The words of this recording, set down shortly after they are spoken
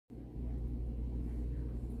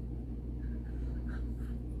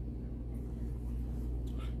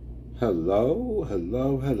Hello,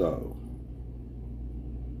 hello, hello.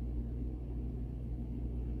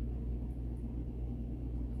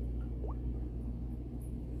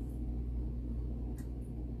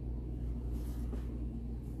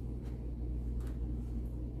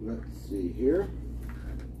 Let's see here.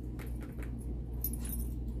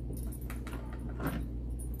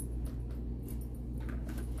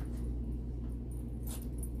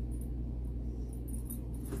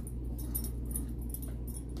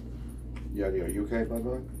 Yeah, are you okay,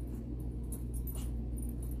 bye-bye?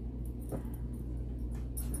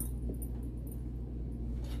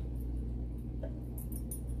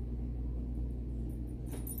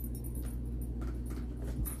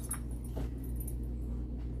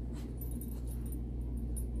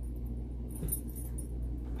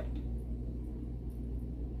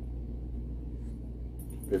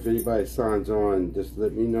 If anybody signs on, just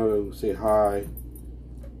let me know, say hi,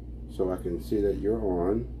 so I can see that you're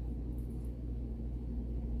on.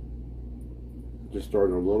 Just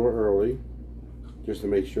starting a little early, just to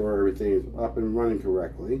make sure everything is up and running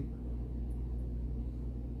correctly.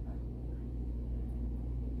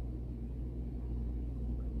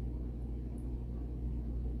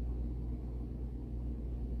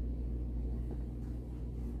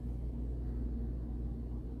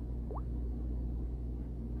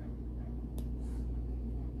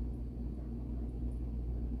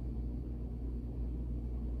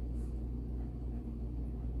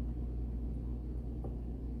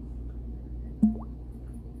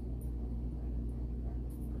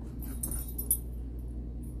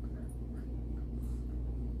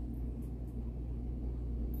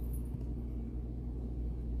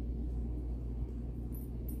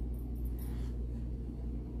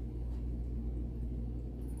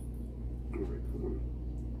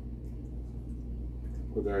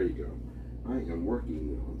 Well, there you go. I am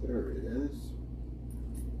working now. There it is.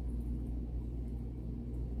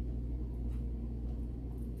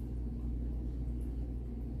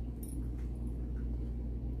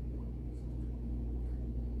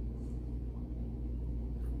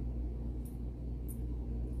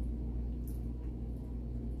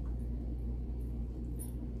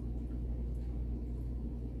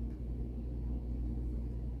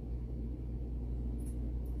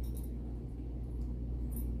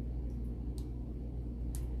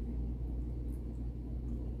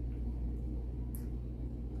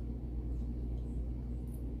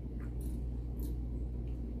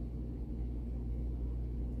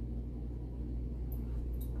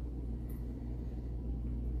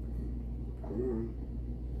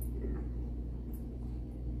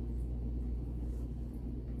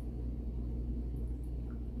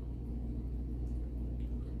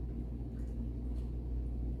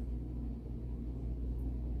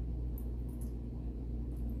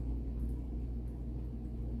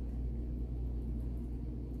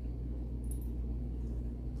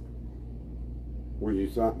 When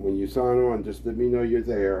you sign on, just let me know you're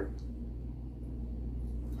there.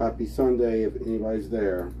 Happy Sunday if anybody's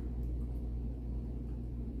there.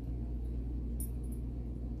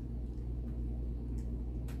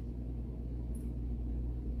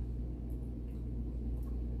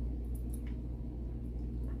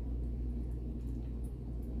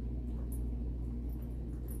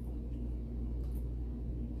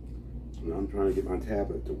 And I'm trying to get my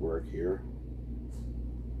tablet to work here.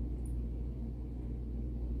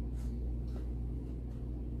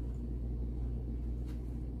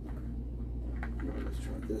 Let's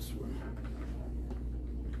try this one.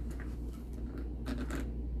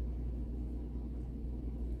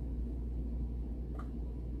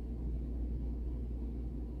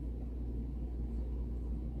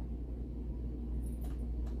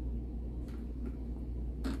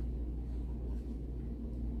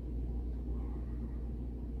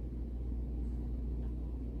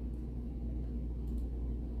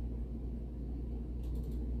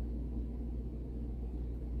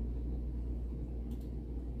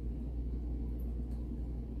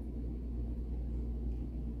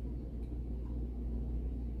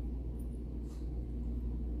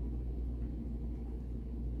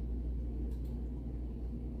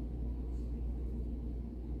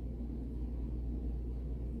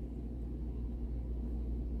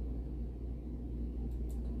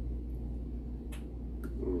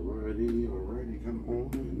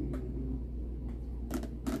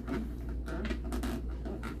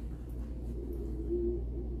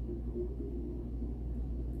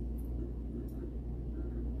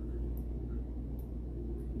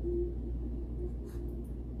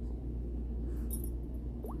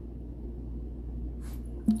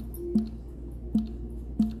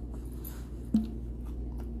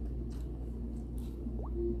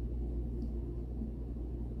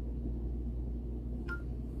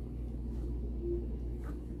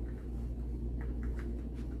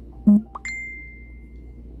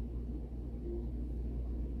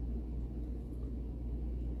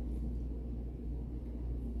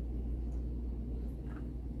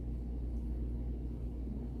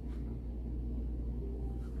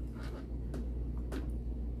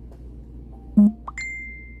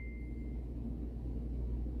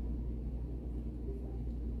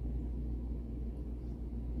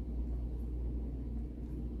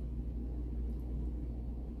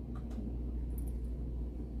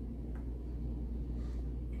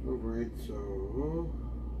 Alright, so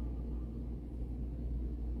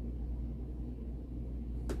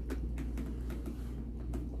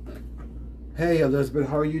hey Elizabeth,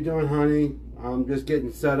 how are you doing, honey? I'm just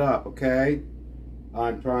getting set up, okay?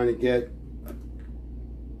 I'm trying to get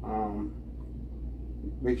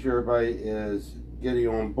make sure everybody is getting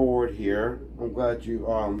on board here. I'm glad you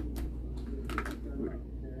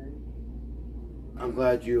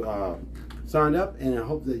signed up, and I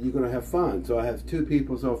hope that you're gonna have fun. So I have 2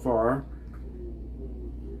 people so far.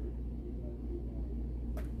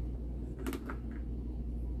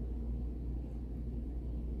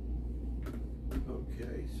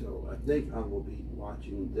 Okay, so I think I will be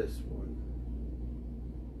watching this one.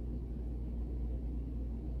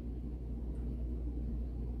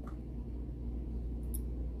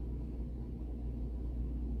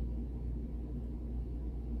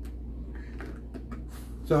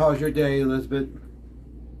 So how's your day, Elizabeth?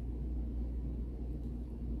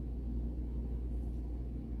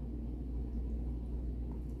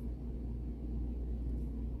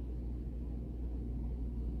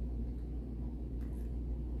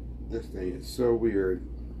 This thing is so weird.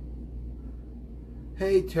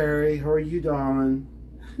 Hey Terry, how are you, darling?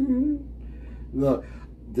 Look,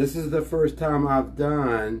 this is the first time I've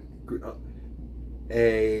done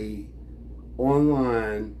a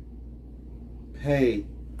online paid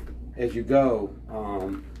as you go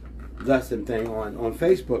lesson thing on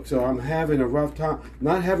Facebook. So I'm having a rough time.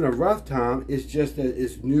 Not having a rough time, it's just that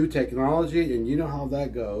it's new technology, and you know how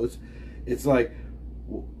that goes. It's like,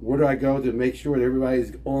 where do I go to make sure that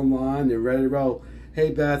everybody's online and ready to roll? Hey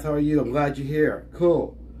Beth, how are you? I'm glad you're here.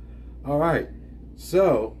 Cool. All right.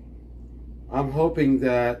 So I'm hoping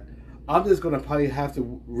that I'm just going to probably have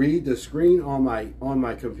to read the screen on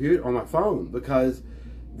my computer, on my phone, because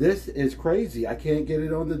this is crazy. I can't get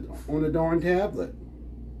it on the darn tablet.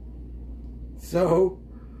 So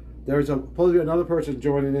there's supposed to be another person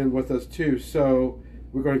joining in with us too. So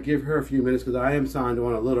we're going to give her a few minutes because I am signed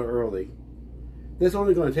on a little early. This is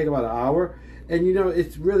only going to take about an hour, and you know,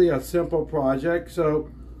 it's really a simple project. So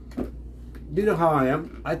you know how I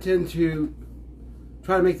am. I tend to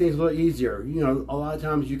try to make things a little easier. You know, a lot of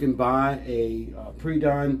times you can buy a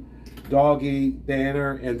pre-done doggy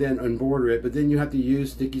banner and then embroider it, but then you have to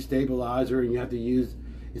use sticky stabilizer, and you have to use,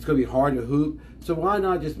 it's going to be hard to hoop. So why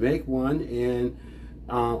not just make one? And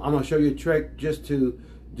I'm going to show you a trick just to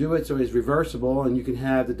do it so it's reversible, and you can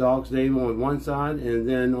have the dog's name on one side, and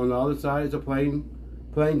then on the other side is a plain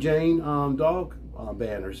Jane dog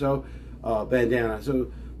banner, so bandana.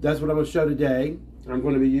 So that's what I'm going to show today. I'm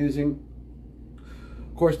going to be using,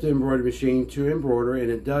 of course, the embroidery machine to embroider, and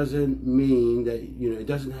it doesn't mean that, you know, it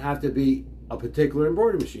doesn't have to be a particular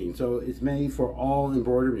embroidery machine. So it's made for all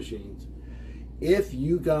embroidery machines. If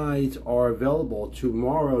you guys are available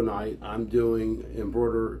tomorrow night, I'm doing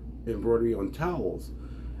embroidery on towels.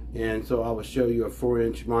 And so I will show you a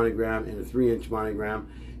 4-inch monogram and a 3-inch monogram.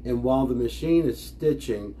 And while the machine is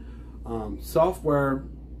stitching, software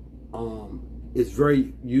is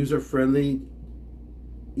very user-friendly,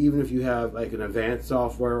 even if you have like an advanced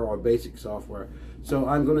software or basic software. So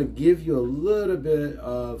I'm going to give you a little bit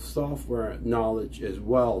of software knowledge as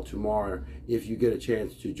well tomorrow if you get a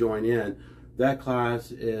chance to join in. That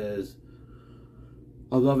class is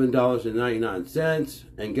 $11.99,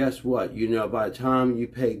 and guess what? You know, by the time you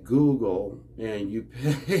pay Google and you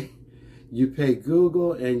pay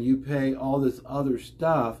Google and you pay all this other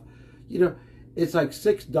stuff, you know, it's like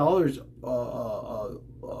 $6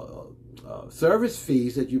 service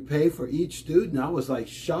fees that you pay for each student. I was like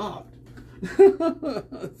shocked.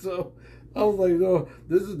 So I was like, no,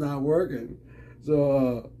 this is not working.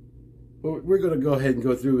 So we're going to go ahead and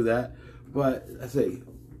go through with that. But let's see.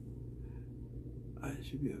 I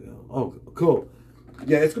should be available. Oh, cool.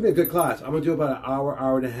 Yeah, it's going to be a good class. I'm going to do about an hour,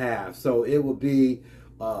 hour and a half. So it will be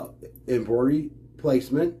embroidery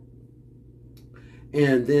placement.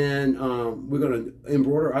 And then we're going to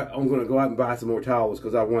embroider. I'm going to go out and buy some more towels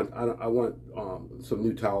because I want some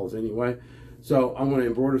new towels anyway. So I'm going to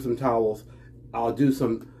embroider some towels. I'll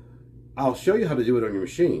show you how to do it on your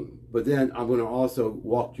machine. But then I'm going to also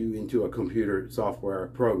walk you into a computer software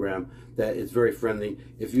program that is very friendly.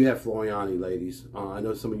 If you have Floriani, ladies, I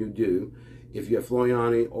know some of you do. If you have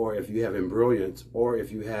Floriani, or if you have Embrilliance, or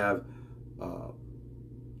if you have,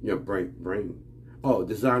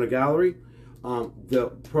 Designer Gallery,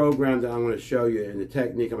 the program that I'm going to show you and the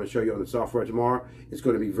technique I'm going to show you on the software tomorrow is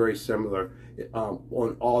going to be very similar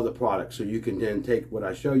on all the products. So you can then take what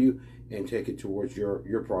I show you and take it towards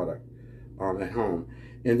your product at home.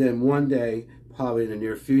 And then one day, probably in the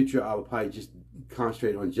near future, I will probably just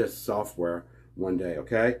concentrate on just software one day,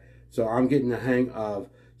 okay? So I'm getting the hang of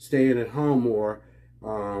staying at home more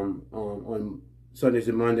on Sundays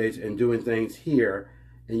and Mondays and doing things here.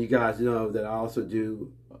 And you guys know that I also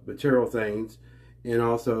do material things and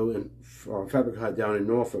also in Fabric Hut down in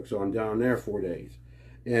Norfolk. So I'm down there 4 days.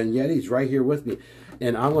 And Yeti's right here with me.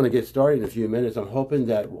 And I'm going to get started in a few minutes. I'm hoping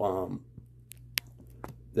that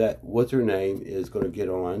that what's her name is going to get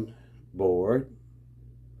on board,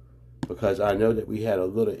 because I know that we had a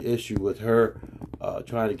little issue with her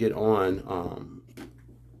trying to get on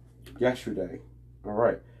yesterday. All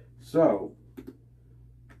right. So,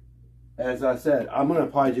 as I said, I'm going to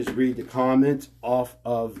probably just read the comments off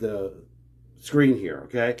of the screen here,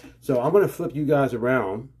 okay? So, I'm going to flip you guys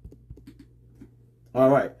around. All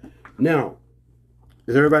right. Now,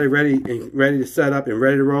 is everybody ready to set up and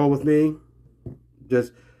ready to roll with me?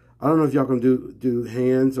 Just, I don't know if y'all can do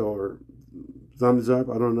hands or thumbs up.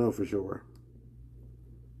 I don't know for sure.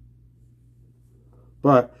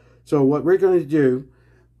 But, so what we're going to do,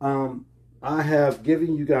 I have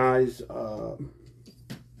given you guys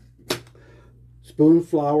spoon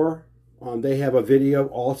flower. They have a video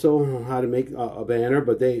also on how to make a banner,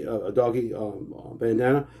 but a doggy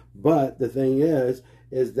bandana. But the thing is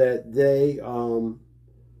that they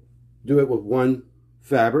do it with one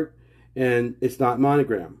fabric, and it's not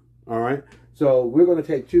monogram. All right. So we're going to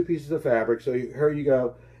take 2 pieces of fabric. So here you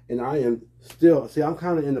go. And I am still, see, I'm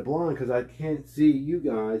kind of in the blind because I can't see you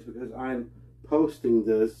guys because I'm posting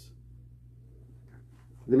this.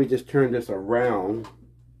 Let me just turn this around.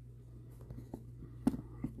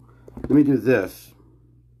 Let me do this.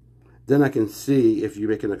 Then I can see if you're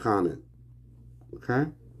making a comment.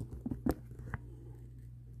 Okay?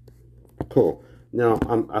 Cool. Now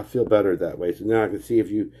I feel better that way. So now I can see if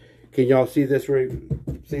you, can y'all see this?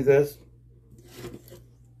 See this?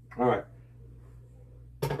 All right.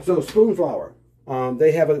 So spoon flower.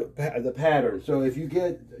 They have the pattern. So if you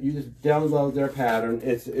just download their pattern.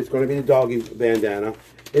 It's going to be the doggy bandana.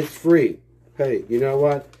 It's free. Hey, you know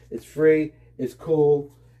what? It's free. It's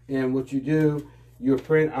cool. And what you do, you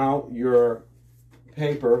print out your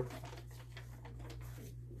paper.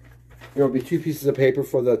 There will be 2 pieces of paper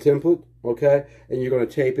for the template, okay? And you're going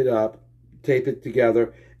to tape it up, tape it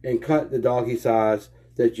together, and cut the doggy size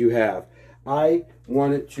that you have. I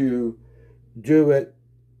wanted to do it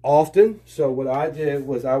often, so what I did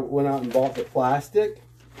was I went out and bought the plastic.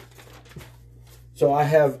 So I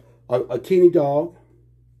have a teeny dog,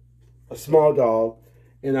 a small dog,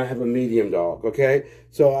 and I have a medium dog, okay?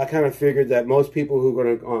 So I kind of figured that most people who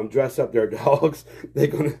are going to dress up their dogs,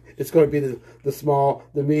 it's going to be the small,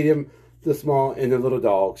 the medium, the small, and the little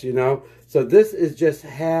dogs, you know? So this is just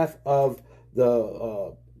half of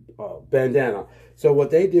the bandana. So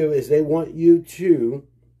what they do is they want you to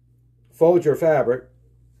fold your fabric,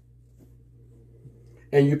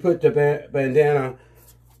 and you put the bandana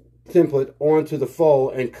template onto the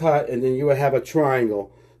fold and cut, and then you will have a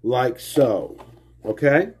triangle like so.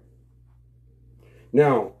 Okay?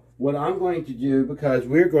 Now, what I'm going to do, because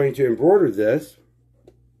we're going to embroider this,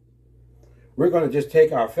 we're going to just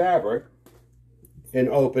take our fabric and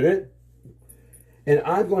open it. And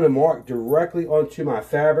I'm going to mark directly onto my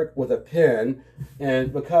fabric with a pen,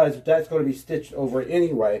 and because that's going to be stitched over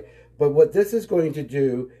anyway. But what this is going to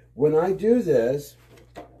do, when I do this,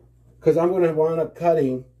 because I'm going to wind up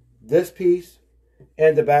cutting this piece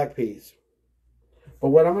and the back piece. But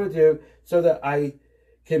what I'm going to do, so that I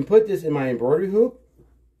can put this in my embroidery hoop,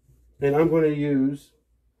 and I'm going to use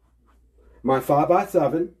my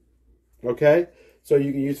 5x7, okay? So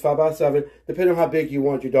you can use 5x7, depending on how big you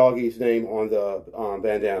want your doggy's name on the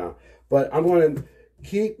bandana. But I'm going to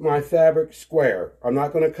keep my fabric square. I'm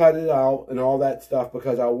not going to cut it out and all that stuff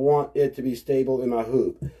because I want it to be stable in my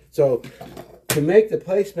hoop. So to make the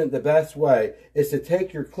placement the best way is to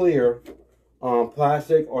take your clear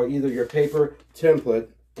plastic or either your paper template,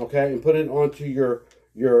 okay, and put it onto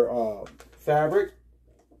your fabric.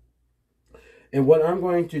 And what I'm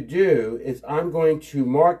going to do is I'm going to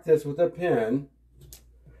mark this with a pen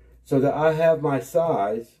so that I have my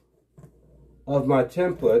size of my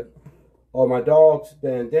template or my dog's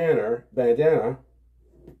bandana,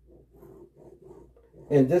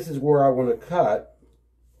 and this is where I want to cut.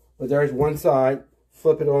 But there's one side,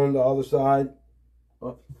 flip it on the other side.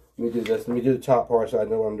 Oh, let me do this. Let me do the top part so I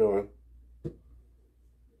know what I'm doing.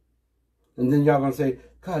 And then y'all gonna say,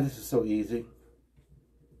 God, this is so easy.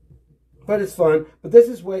 But it's fun. But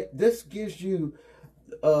this gives you,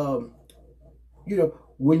 you know,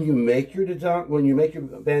 when you make your design, when you make your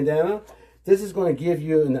bandana, this is going to give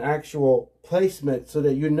you an actual placement so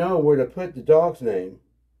that you know where to put the dog's name.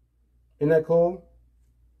 Isn't that cool?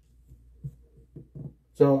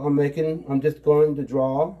 So I'm just going to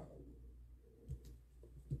draw.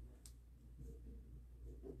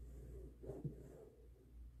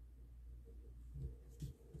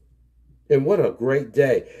 And what a great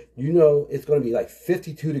day. You know, it's going to be like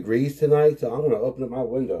 52 degrees tonight, so I'm going to open up my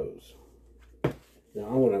windows. Now,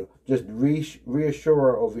 I want to just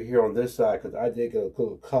reassure over here on this side, because I did get a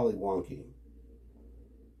little collywonky.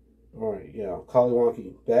 All right, yeah,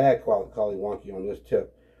 collywonky, bad collywonky on this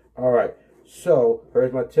tip. All right, so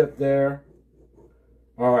here's my tip there.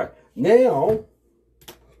 All right, now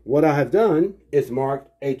what I have done is marked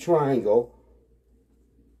a triangle.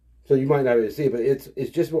 So you might not be able to see it, but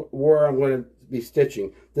it's just where I'm going to be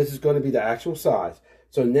stitching. This is going to be the actual size.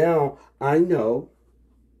 So now I know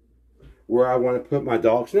where I want to put my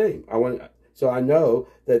dog's name. So I know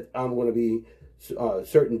that I'm going to be a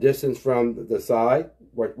certain distance from the side,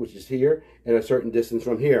 which is here, and a certain distance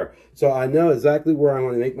from here. So I know exactly where I'm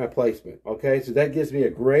going to make my placement. Okay, so that gives me a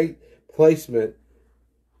great placement,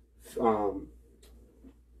 so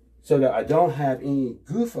that I don't have any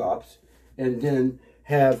goof ups, and then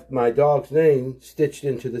have my dog's name stitched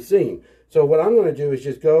into the seam. So what I'm going to do is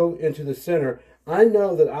just go into the center. I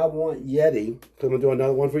know that I want Yeti. So I'm going to do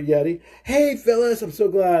another one for Yeti. Hey, Phyllis, I'm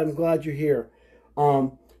glad you're here.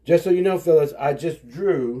 Just so you know, Phyllis, I just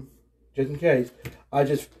drew, just in case, I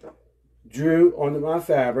just drew onto my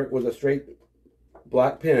fabric with a straight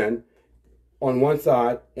black pen on one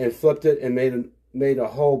side and flipped it and made a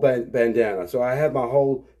whole bandana. So I have my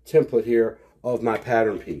whole template here of my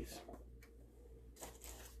pattern piece.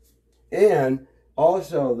 And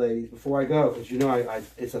also, ladies, before I go, because you know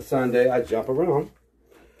it's a Sunday, I jump around.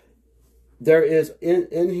 There is, in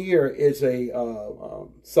here is a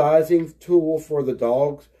sizing tool for the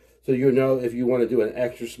dogs. So you know if you want to do an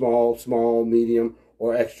extra small, medium,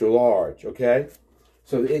 or extra large, okay?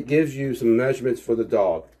 So it gives you some measurements for the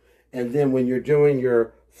dog. And then when you're doing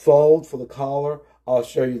your fold for the collar, I'll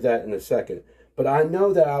show you that in a second. But I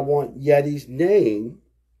know that I want Yeti's name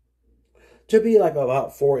to be like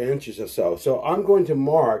about 4 inches or so. So I'm going to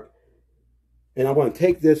mark, and I want to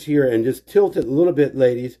take this here and just tilt it a little bit,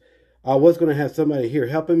 ladies. I was going to have somebody here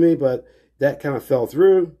helping me, but that kind of fell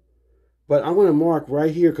through. But I'm going to mark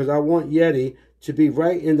right here because I want Yeti to be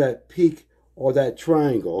right in that peak or that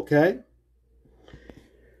triangle, okay?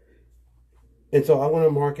 And so I want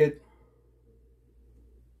to mark it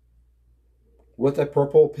with a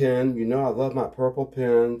purple pen. You know I love my purple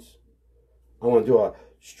pens. I want to do a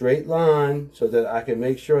straight line so that I can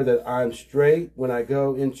make sure that I'm straight when I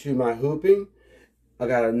go into my hooping. I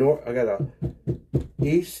got a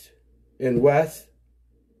east and west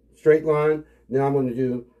straight line. Now I'm going to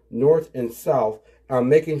do north and south. I'm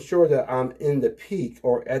making sure that I'm in the peak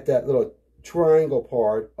or at that little triangle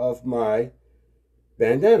part of my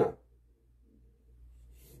bandana.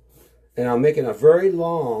 And I'm making a very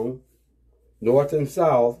long north and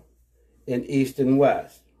south and east and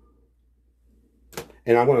west.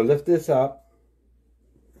 And I'm going to lift this up.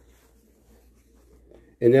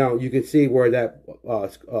 And now you can see where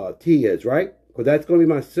that T is, right? Because that's going to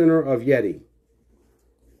be my center of Yeti.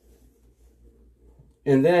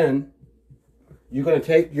 And then you're going to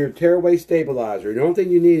take your tearaway stabilizer. The only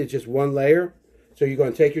thing you need is just one layer. So you're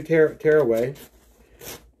going to take your tearaway.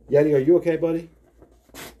 Yeti, are you okay, buddy?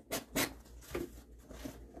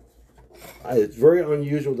 It's very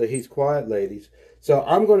unusual that he's quiet, ladies. So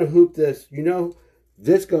I'm going to hoop this. You know,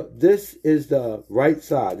 this is the right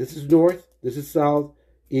side. This is north. This is south,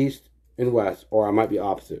 east, and west. Or I might be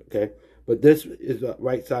opposite, okay? But this is the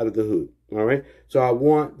right side of the hoop, all right? So I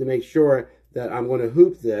want to make sure that I'm going to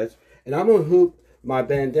hoop this. And I'm going to hoop my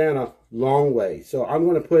bandana long way. So I'm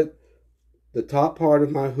going to put the top part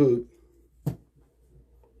of my hoop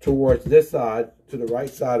towards this side, to the right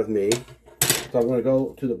side of me. So I'm going to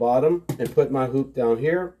go to the bottom and put my hoop down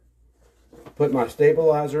here. Put my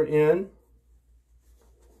stabilizer in.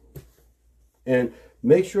 And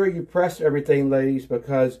make sure you press everything, ladies,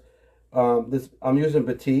 because I'm using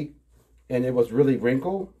batik and it was really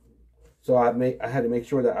wrinkled. So I had to make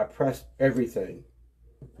sure that I pressed everything.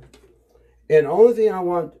 And the only thing I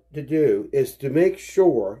want to do is to make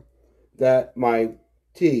sure that my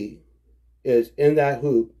T is in that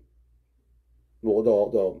hoop.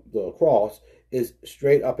 Well, the cross is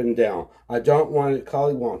straight up and down. I don't want it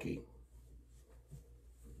collywonky.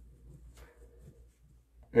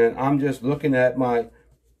 And I'm just looking at my,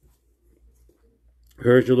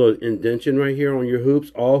 here's your little indentation right here on your hoops.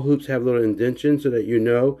 All hoops have little indentation so that you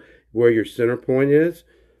know where your center point is.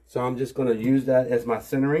 So I'm just going to use that as my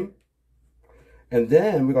centering. And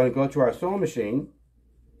then we're going to go to our sewing machine.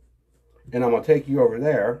 And I'm going to take you over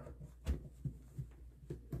there.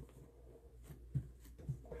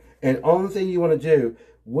 And only thing you want to do,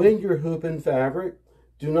 when you're hooping fabric,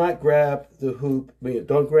 do not grab the hoop,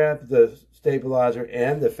 don't grab the stabilizer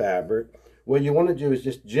and the fabric. What you want to do is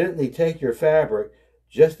just gently take your fabric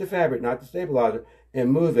just the fabric, not the stabilizer,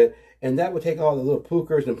 and move it. And that will take all the little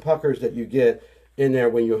pookers and puckers that you get in there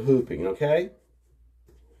when you're hooping, okay?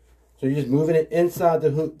 So you're just moving it inside the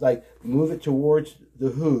hoop, like move it towards the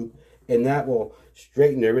hoop, and that will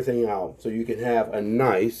straighten everything out so you can have a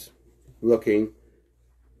nice looking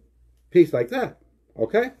piece like that,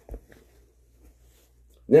 okay?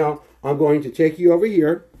 Now, I'm going to take you over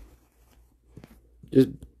here. Just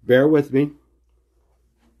bear with me.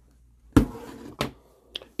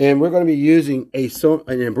 And we're going to be using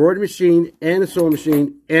an embroidery machine and a sewing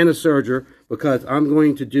machine and a serger because I'm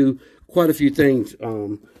going to do quite a few things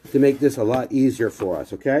to make this a lot easier for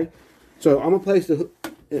us, okay? So I'm going to place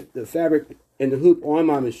the fabric and the hoop on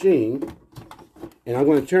my machine, and I'm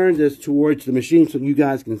going to turn this towards the machine so you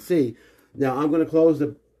guys can see. Now I'm going to close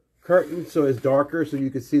the curtain so it's darker so you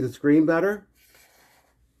can see the screen better.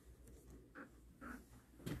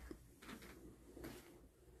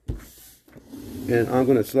 And I'm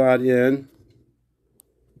going to slide in.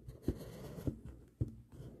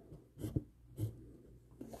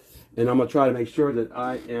 And I'm going to try to make sure that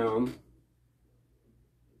I am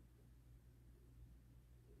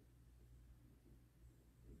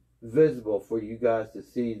visible for you guys to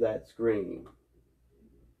see that screen.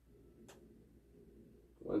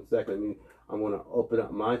 One second. I'm going to open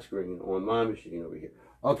up my screen on my machine over here.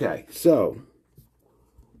 Okay, so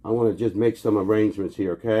I want to just make some arrangements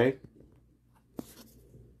here, okay?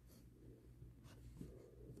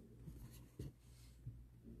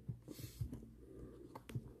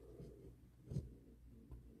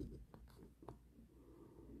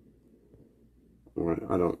 All right,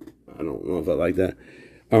 I don't know if I like that.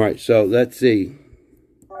 All right, so let's see.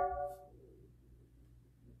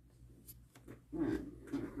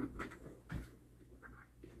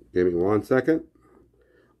 Give me 1 second.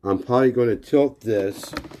 I'm probably going to tilt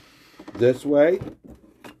this way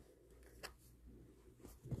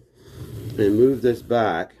and move this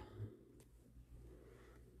back.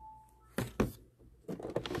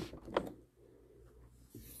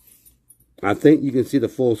 I think you can see the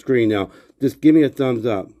full screen now. Just give me a thumbs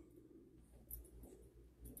up.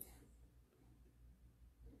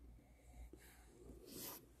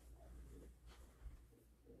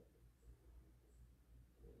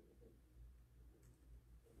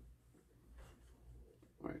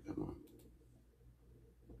 All right, come on.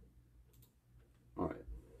 All right.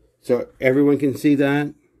 So everyone can see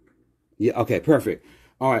that? Yeah, okay, perfect.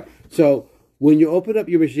 All right. So when you open up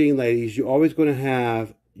your machine, ladies, you're always going to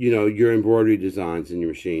have, you know, your embroidery designs in your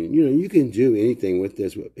machine. You know, you can do anything with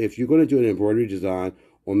this. If you're going to do an embroidery design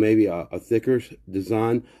or maybe a thicker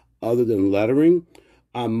design other than lettering,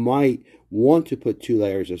 I might want to put 2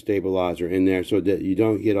 layers of stabilizer in there so that you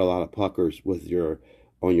don't get a lot of puckers with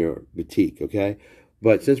on your batik, okay?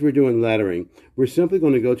 But since we're doing lettering, we're simply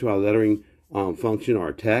going to go to our lettering function,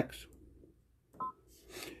 our text,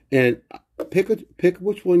 and pick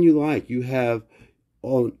which one you like. You have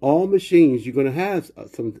on all machines, you're going to have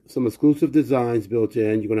some exclusive designs built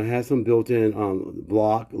in. You're going to have some built-in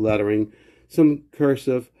block lettering, some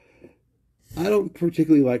cursive. I don't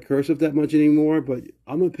particularly like cursive that much anymore, but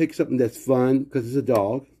I'm going to pick something that's fun because it's a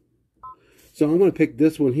dog. So I'm going to pick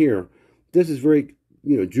this one here. This is very,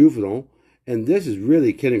 you know, juvenile, and this is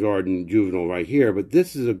really kindergarten juvenile right here, but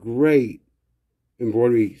this is a great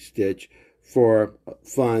embroidery stitch for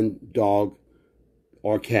fun dog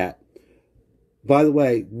or cat. By the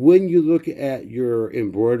way, when you look at your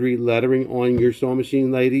embroidery lettering on your sewing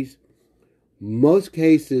machine, ladies, most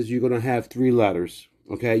cases you're going to have 3 letters,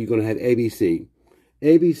 okay? You're going to have ABC.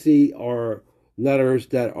 ABC are letters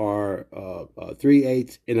that are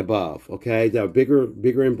 3/8 and above, okay? They're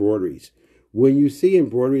bigger embroideries. When you see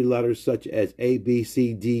embroidery letters such as A, B,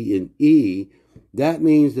 C, D, and E, that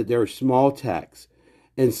means that they're small text.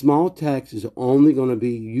 And small text is only going to be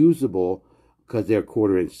usable because they're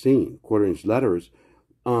quarter-inch letters.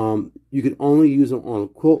 You can only use them on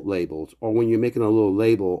quilt labels or when you're making a little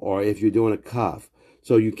label or if you're doing a cuff.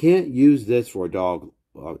 So you can't use this for a dog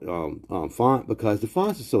font because the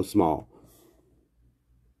font is so small.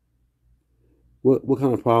 What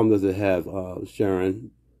kind of problem does it have,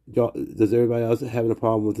 Sharon? Does everybody else having a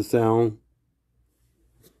problem with the sound?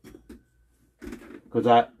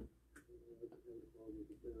 Because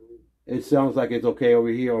it sounds like it's okay over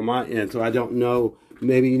here on my end, so I don't know.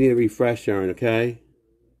 Maybe you need to refresh, Sharon, okay?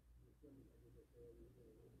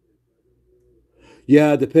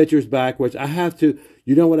 Yeah, the picture's backwards. I have to,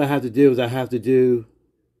 you know what I have to do is I have to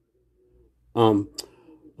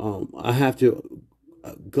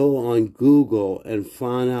go on Google and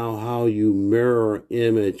find out how you mirror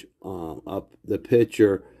image up the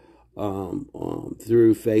picture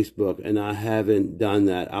through Facebook, and I haven't done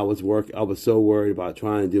that. I was so worried about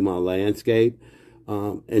trying to do my landscape,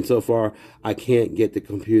 and so far I can't get the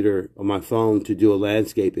computer on my phone to do a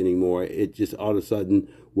landscape anymore. It just all of a sudden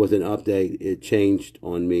with an update, it changed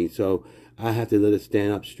on me. So I have to let it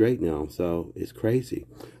stand up straight now. So it's crazy.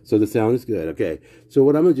 So the sound is good. Okay. So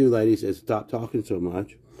what I'm gonna do, ladies, is stop talking so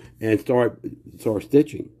much and start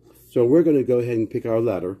stitching. So we're gonna go ahead and pick our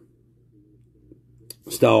letter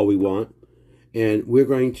style we want, and we're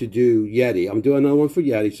going to do Yeti. I'm doing another one for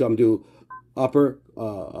Yeti, so I'm doing upper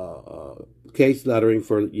case lettering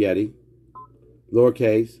for Yeti,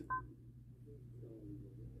 lowercase,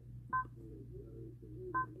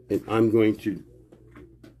 and I'm going to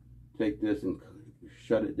take this and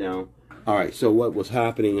shut it down. All right, so what was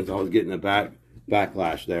happening is I was getting a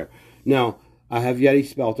backlash there. Now I have Yeti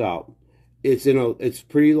spelt out. It's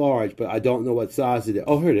pretty large, but I don't know what size it is.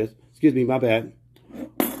 Oh, here it is. Excuse me, my bad.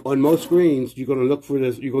 On most screens, you're going to look for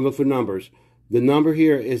this. You're going to look for numbers. The number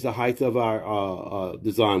here is the height of our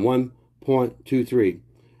design, 1.23.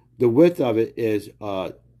 The width of it is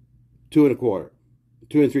 2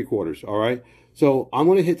 3/4. All right. So I'm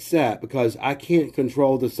going to hit set because I can't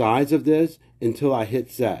control the size of this until I hit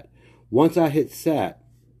set. Once I hit set,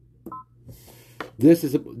 this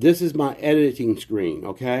is my editing screen.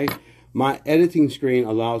 Okay. My editing screen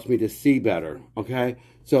allows me to see better. Okay.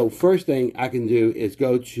 So first thing I can do is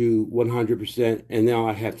go to 100%, and now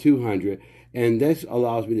I have 200, and this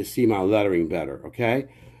allows me to see my lettering better, okay?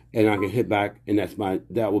 And I can hit back, and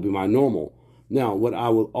that will be my normal. Now, what I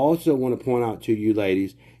will also want to point out to you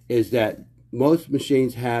ladies is that most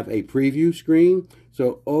machines have a preview screen.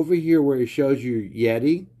 So over here where it shows you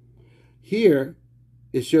Yeti, here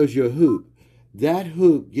it shows you a hoop. That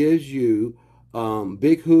hoop gives you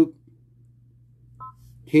big hoop,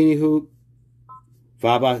 teeny hoop,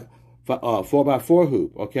 4x4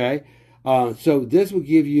 hoop, okay? So this will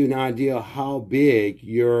give you an idea of how big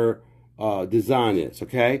your design is,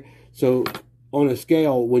 okay? So on a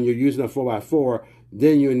scale, when you're using a 4x4,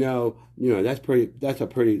 then you know that's a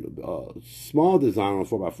pretty small design on a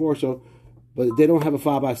 4x4. So, but they don't have a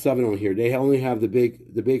 5x7 on here. They only have the big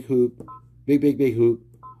hoop, big hoop,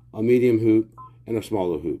 a medium hoop, and a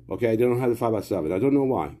smaller hoop, okay? They don't have the 5x7. I don't know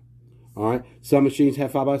why. All right, some machines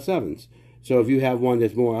have 5x7s. So if you have one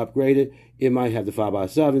that's more upgraded, it might have the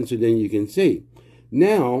 5x7, so then you can see.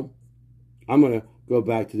 Now, I'm going to go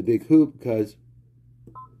back to the big hoop because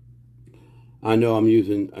I know I'm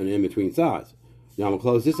using an in-between size. Now, I'm going to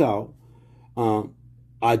close this out.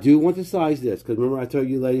 I do want to size this because remember I told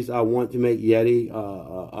you, ladies, I want to make Yeti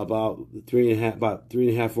about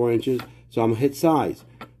 3.5, 4 inches. So I'm going to hit size.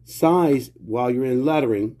 Size, while you're in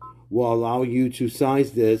lettering, will allow you to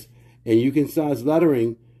size this, and you can size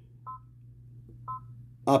lettering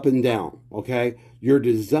up and down, okay? Your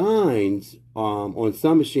designs on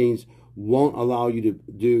some machines won't allow you to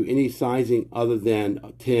do any sizing other than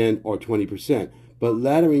 10 or 20%. But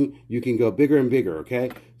lettering, you can go bigger and bigger,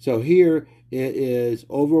 okay? So here it is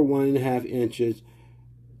over 1.5 inches,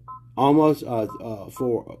 almost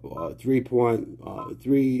for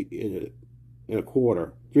 3.3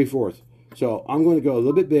 1/4, 3/4. So I'm going to go a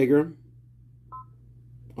little bit bigger,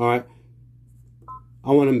 all right?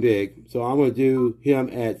 I want him big, so I'm going to do him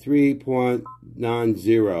at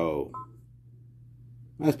 3.90.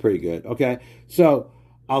 That's pretty good, okay? So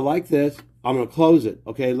I like this. I'm going to close it,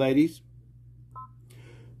 okay, ladies?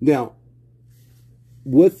 Now,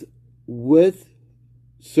 with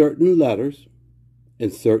certain letters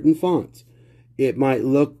and certain fonts, it might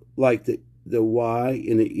look like the Y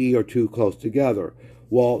and the E are too close together.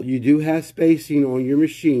 Well, you do have spacing on your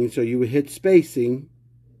machine, so you would hit spacing.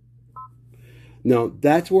 Now,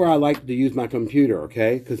 that's where I like to use my computer,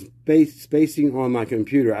 okay? Because spacing on my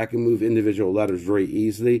computer, I can move individual letters very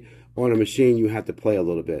easily. On a machine, you have to play a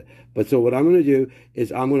little bit. But so what I'm going to do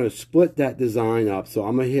is I'm going to split that design up. So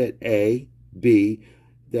I'm going to hit A, B.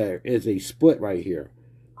 There is a split right here.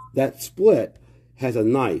 That split has a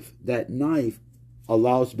knife. That knife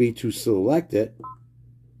allows me to select it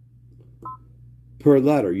per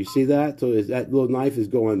letter. You see that? So that little knife is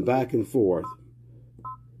going back and forth.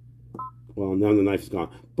 Well, now the knife is gone.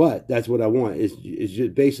 But that's what I want. It's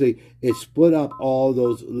just basically, it split up all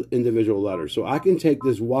those individual letters. So I can take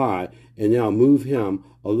this Y and now move him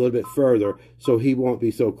a little bit further so he won't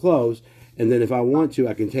be so close. And then if I want to,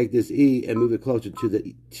 I can take this E and move it closer to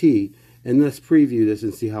the T. And let's preview this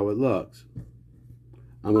and see how it looks.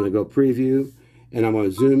 I'm going to go preview, and I'm going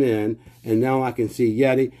to zoom in. And now I can see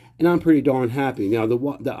Yeti, and I'm pretty darn happy. Now,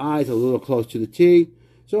 the I's a little close to the T.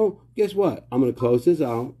 So guess what? I'm going to close this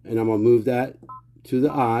out, and I'm going to move that to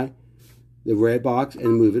the I. the red box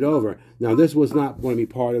and move it over. Now, this was not going to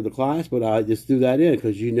be part of the class, but I just threw that in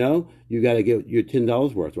because you know you got to get your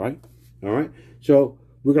 $10 worth, right? All right. So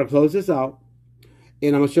we're going to close this out,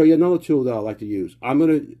 and I'm going to show you another tool that I like to use. I'm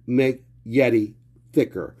going to make Yeti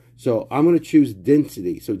thicker. So I'm going to choose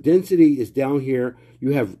density. So density is down here.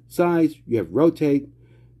 You have size, you have rotate.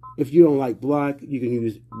 If you don't like black, you can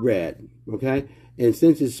use red, okay? And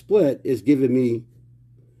since it's split, it's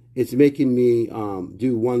making me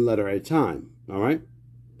do one letter at a time, all right?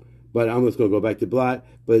 But I'm just going to go back to black.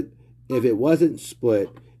 But if it wasn't split,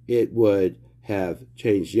 it would have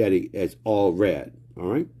changed Yeti as all red,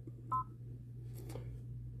 all right?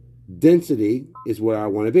 Density is where I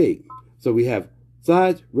want to be. So we have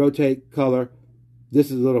size, rotate, color.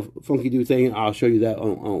 This is a little funky do thing. I'll show you that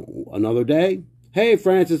on another day. Hey,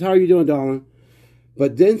 Francis, how are you doing, darling?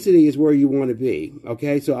 But density is where you want to be,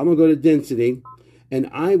 okay? So I'm going to go to density, and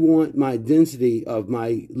I want my density of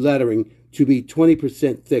my lettering to be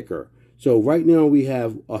 20% thicker. So right now we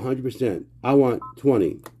have 100%. I want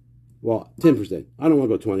 20. Well, 10%. I don't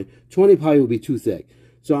want to go 20. 20 probably will be too thick.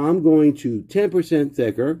 So I'm going to 10%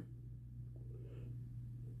 thicker.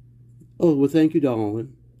 Oh, well, thank you,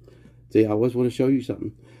 darling. See, I always want to show you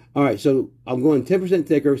something. All right, so I'm going 10%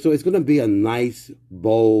 thicker, so it's going to be a nice,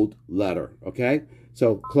 bold letter, okay?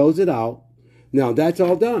 So close it out. Now, that's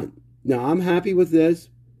all done. Now, I'm happy with this.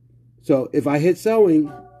 So if I hit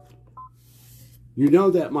sewing, you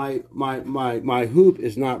know that my hoop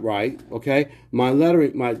is not right, okay? My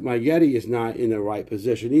lettering, my Yeti is not in the right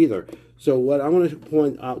position either. So what I want to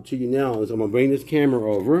point out to you now is I'm going to bring this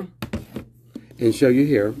camera over and show you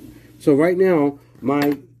here. So right now,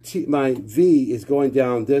 my V is going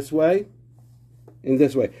down this way and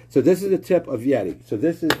this way. So this is the tip of Yeti. So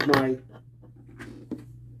this is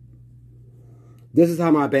how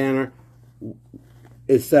my banner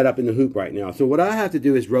is set up in the hoop right now. So what I have to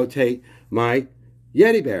do is rotate my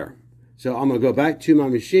Yeti bear. So I'm going to go back to my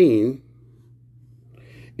machine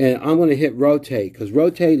and I'm going to hit rotate because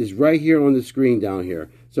rotate is right here on the screen down here.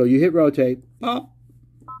 So you hit rotate, pop,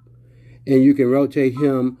 and you can rotate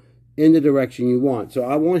him in the direction you want. So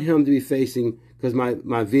I want him to be facing, because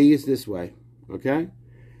my V is this way, okay?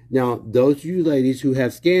 Now, those of you ladies who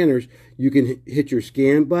have scanners, you can hit your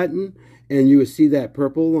scan button, and you will see that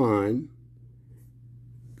purple line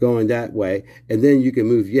going that way, and then you can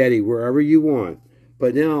move Yeti wherever you want.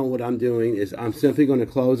 But now what I'm doing is I'm simply going to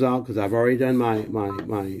close out, because I've already done my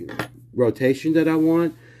rotation that I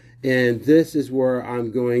want, and this is where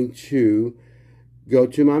I'm going to go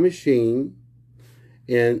to my machine,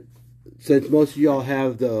 and since most of y'all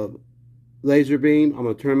have the laser beam, I'm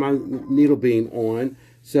going to turn my needle beam on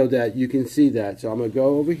so that you can see that. So I'm going to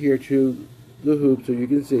go over here to the hoop so you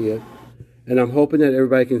can see it. And I'm hoping that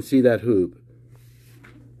everybody can see that hoop.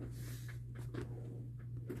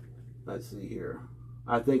 Let's see here.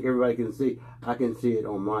 I think everybody can see. I can see it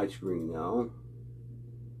on my screen now.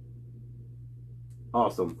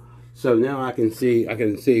 Awesome. So now I can see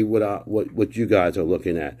what you guys are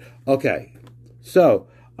looking at. Okay. So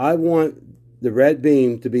I want the red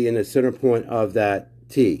beam to be in the center point of that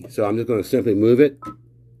T. So I'm just going to simply move it.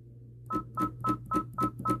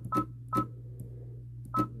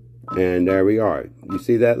 And there we are. You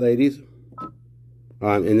see that, ladies?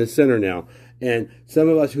 I'm in the center now. And some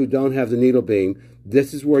of us who don't have the needle beam,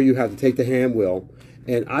 this is where you have to take the hand wheel.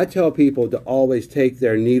 And I tell people to always take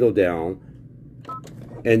their needle down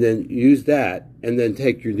and then use that and then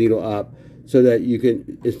take your needle up so that you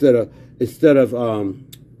can, instead of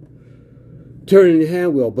turning the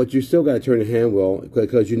hand wheel, but you still got to turn the hand wheel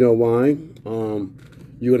because you know why?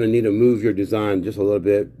 You're going to need to move your design just a little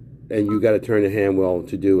bit, and you got to turn the hand wheel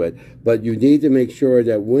to do it. But you need to make sure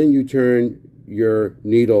that when you turn your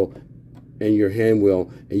needle and your hand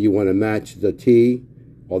wheel and you want to match the T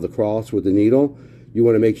or the cross with the needle, you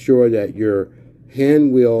want to make sure that your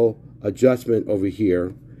hand wheel adjustment over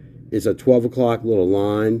here is a 12 o'clock little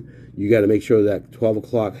line. You got to make sure that 12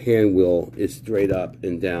 o'clock hand wheel is straight up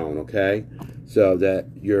and down, okay? So that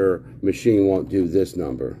your machine won't do this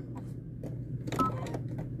number.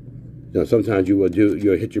 You know, sometimes you'll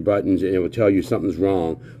hit your buttons and it will tell you something's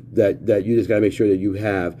wrong. That you just got to make sure that you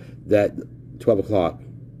have that 12 o'clock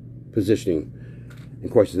positioning.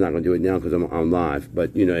 Of course, it's not going to do it now because I'm live.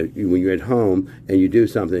 But, you know, when you're at home and you do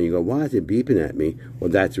something and you go, why is it beeping at me? Well,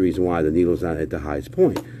 that's the reason why the needle's not at the highest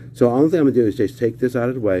point. So the only thing I'm going to do is just take this out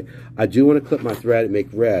of the way. I do want to clip my thread and make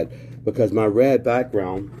red because my red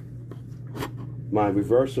background, my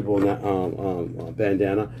reversible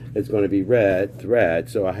bandana, is going to be red thread.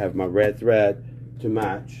 So I have my red thread to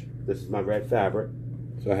match. This is my red fabric.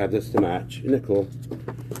 So I have this to match. Isn't it cool?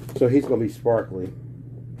 So he's going to be sparkly.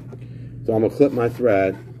 So I'm going to clip my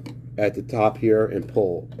thread at the top here and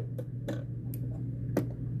pull.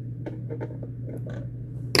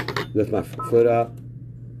 Lift my foot up.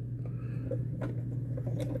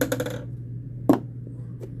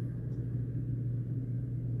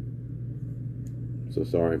 So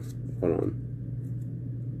sorry. Hold on.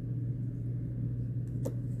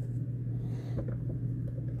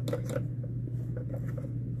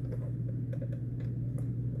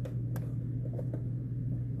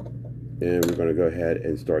 And we're going to go ahead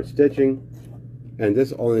and start stitching. And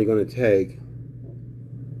this is only going to take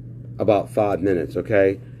about 5 minutes,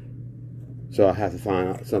 okay? So I have to find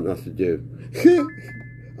out something else to do.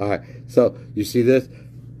 Alright, so you see this?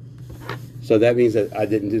 So that means that I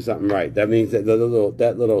didn't do something right. That means that that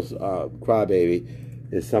little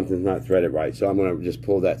crybaby is something's not threaded right. So I'm going to just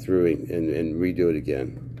pull that through and redo it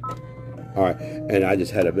again. Alright, and I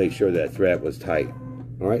just had to make sure that thread was tight.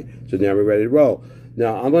 Alright, so now we're ready to roll.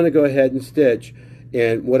 Now I'm going to go ahead and stitch,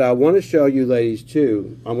 and what I want to show you ladies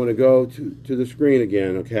too, I'm going to go to the screen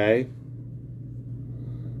again, okay?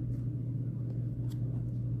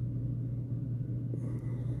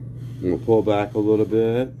 I'm going to pull back a little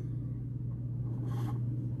bit,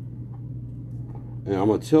 and I'm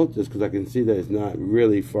going to tilt this because I can see that it's not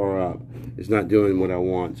really far up. It's not doing what I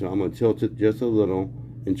want, so I'm going to tilt it just a little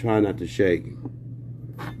and try not to shake.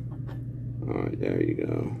 Alright, there you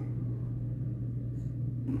go.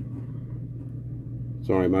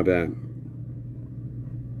 Sorry, my bad.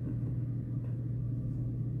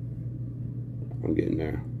 I'm getting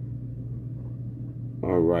there.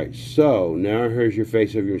 Alright, so now here's your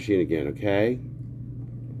face of your machine again, okay?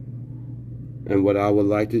 And what I would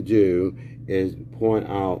like to do is point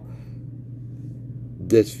out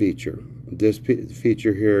this feature. This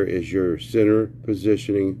feature here is your center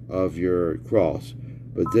positioning of your cross.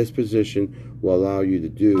 But this position will allow you to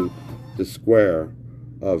do the square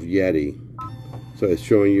of Yeti. So it's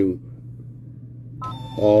showing you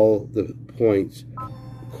all the points,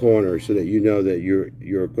 corners, so that you know that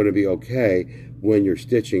you're going to be okay when you're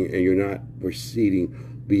stitching and you're not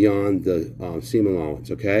proceeding beyond the seam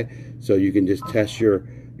allowance, okay? So you can just test your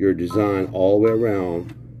design all the way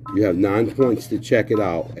around. You have 9 points to check it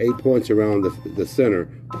out, 8 points around the center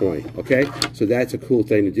point, okay? So that's a cool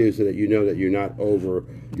thing to do so that you know that you're not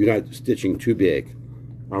stitching too big.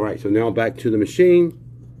 All right, so now back to the machine.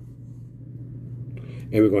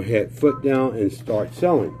 And we're going to head foot down and start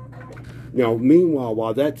sewing. Now, meanwhile,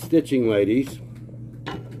 while that's stitching, ladies,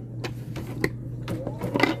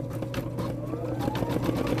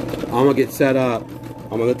 I'm going to get set up.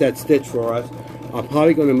 I'm going to let that stitch for us. I'm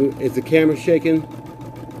probably going to move. Is the camera shaking?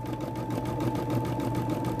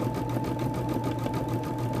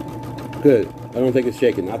 Good. I don't think it's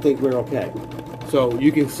shaking. I think we're okay. So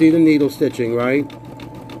you can see the needle stitching, right?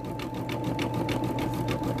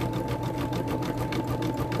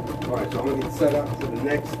 Alright, so I'm going to get set up for the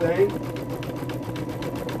next thing.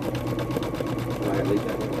 Alright, leave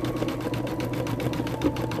that one.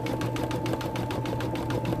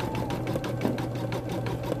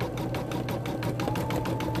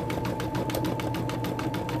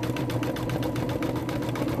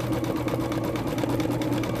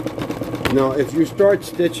 Now, if you start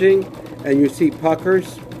stitching and you see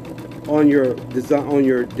puckers on your design, on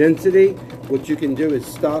your density, what you can do is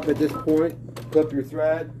stop at this point, clip your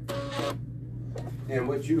thread, and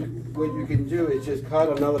what you can do is just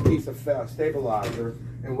cut another piece of stabilizer.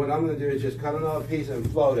 And what I'm going to do is just cut another piece and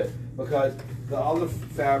float it, because the other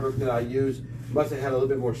fabric that I used must have had a little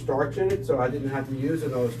bit more starch in it, so I didn't have to use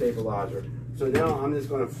another stabilizer. So now I'm just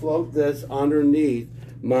going to float this underneath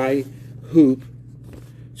my hoop,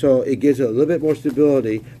 so it gives it a little bit more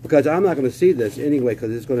stability, because I'm not going to see this anyway,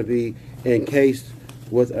 because it's going to be encased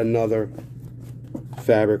with another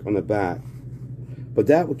fabric on the back. But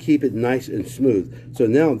that will keep it nice and smooth. So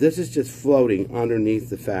now this is just floating underneath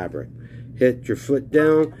the fabric. Hit your foot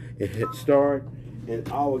down and hit start, and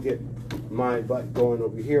I will get my butt going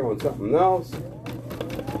over here on something else.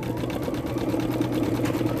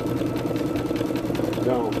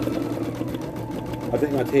 No, I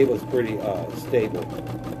think my table is pretty stable.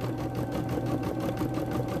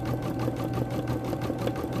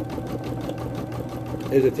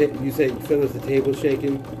 Is it you say, Phil, is the table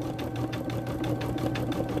shaking?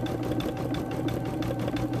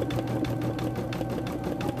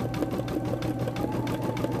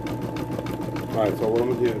 Alright, so what I'm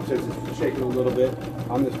going to do, since it's shaking a little bit,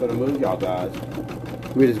 I'm just going to move y'all guys.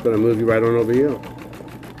 We're just going to move you right on over here.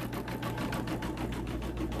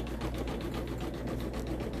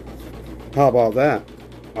 How about that?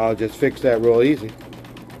 I'll just fix that real easy.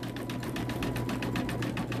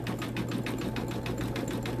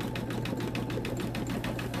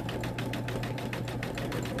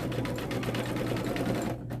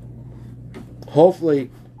 hopefully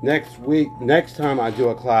next time I do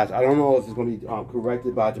a class, I don't know if it's going to be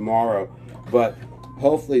corrected by tomorrow, but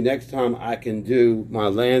hopefully next time I can do my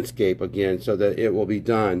landscape again so that it will be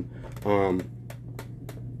done.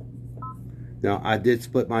 Now I did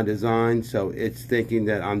split my design, so it's thinking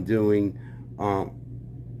that I'm doing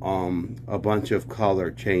a bunch of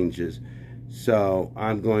color changes. So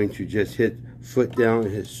I'm going to just hit foot down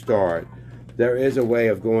and hit start. There is a way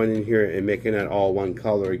of going in here and making it all one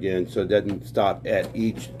color again, so it doesn't stop at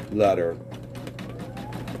each letter.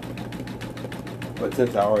 But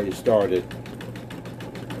since I already started,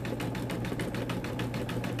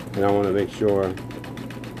 and I want to make sure,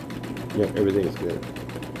 yeah, everything's good.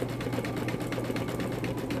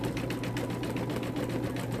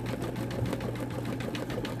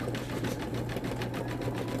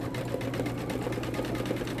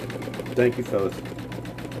 Thank you, fellas.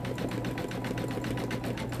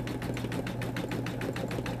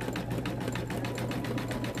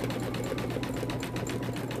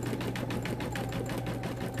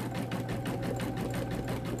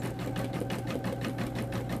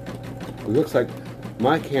 It looks like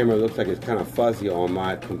my camera looks like it's kind of fuzzy on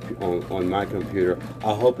my on my computer.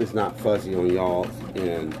 I hope it's not fuzzy on y'all's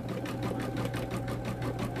end.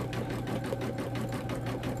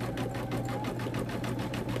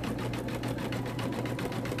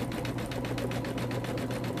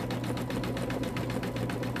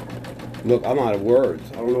 Look, I'm out of words.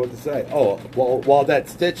 I don't know what to say. Oh, well, while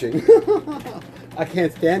that's stitching, I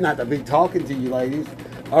can't stand not to be talking to you ladies.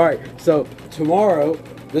 All right, so tomorrow,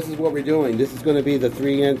 this is what we're doing. This is going to be the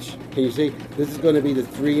 3-inch, can you see? This is going to be the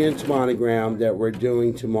 3-inch monogram that we're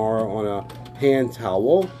doing tomorrow on a hand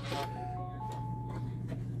towel.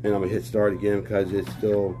 And I'm going to hit start again because it's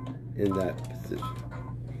still in that position.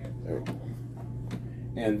 There we go.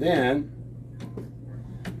 And then,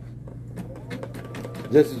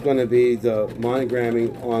 this is going to be the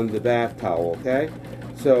monogramming on the bath towel, okay?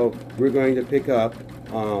 So we're going to pick up,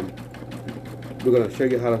 we're going to show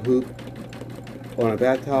you how to hoop on a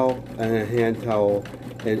bath towel and a hand towel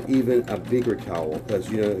and even a bigger towel,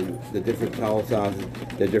 because you know the different towel sizes,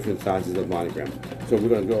 the different sizes of monograms. So we're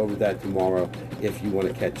going to go over that tomorrow if you want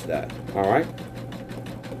to catch that, all right?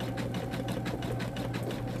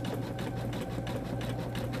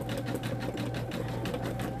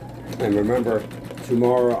 And remember,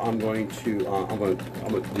 tomorrow I'm going to I'm going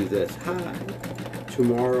to do this. Hi.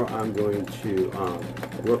 Tomorrow I'm going to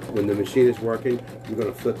work when the machine is working. We're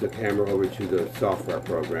going to flip the camera over to the software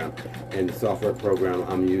program, and the software program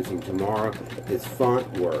I'm using tomorrow is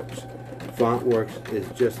FontWorks. FontWorks is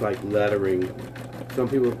just like lettering. Some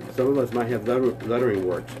of us might have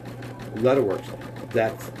Letterworks.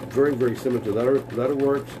 That's very, very similar to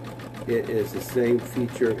Letterworks. It is the same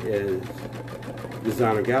feature as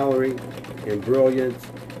Designer Gallery and Brilliance,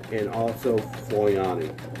 and also Foyani.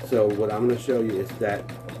 So what I'm going to show you is that,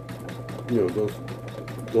 you know,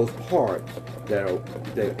 those parts that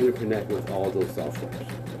interconnect with all those softwares.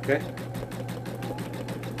 Okay.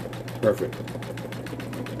 Perfect.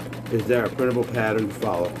 Is there a printable pattern to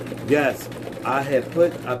follow? Yes, I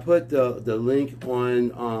put the link on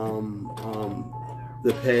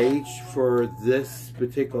the page for this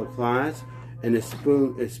particular class, and it's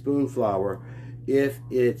spoon flower. If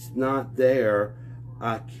it's not there,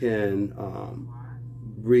 I can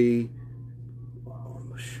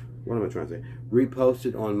what am I trying to say? Repost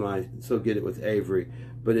it on my So Get It with Avery,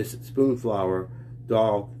 but it's spoon flower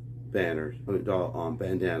doll banners, doll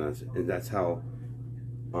bandanas, and that's how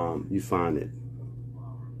you find it.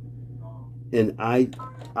 And I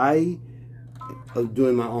am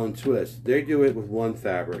doing my own twist. They do it with one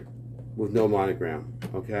fabric, with no monogram.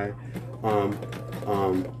 Okay.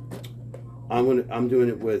 I'm doing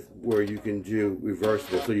it with where you can do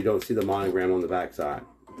reversible, so you don't see the monogram on the back side.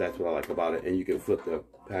 That's what I like about it, and you can flip the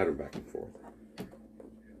pattern back and forth.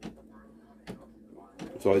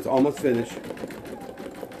 So it's almost finished,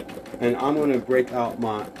 and I'm going to break out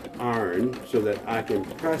my iron so that I can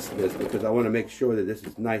press this, because I want to make sure that this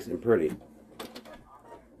is nice and pretty.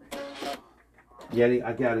 Yeti,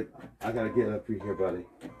 I gotta get up here, buddy.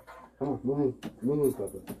 Come on, move,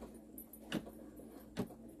 Papa.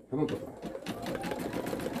 Come on, Papa.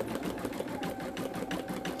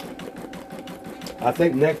 I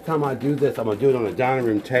think next time I do this, I'm going to do it on a dining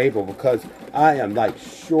room table, because I am like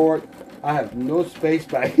short. I have no space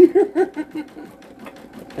back here.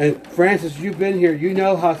 And Francis, you've been here. You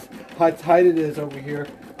know how tight it is over here.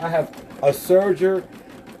 I have a serger,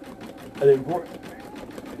 an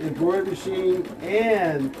embroidery machine,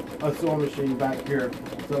 and a sewing machine back here.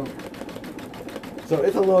 So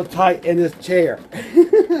it's a little tight in this chair.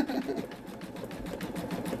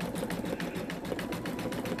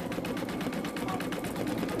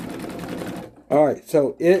 All right,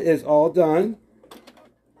 so it is all done.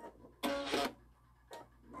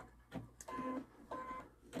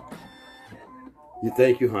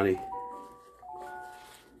 Thank you, honey.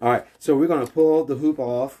 All right, so we're going to pull the hoop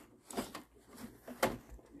off.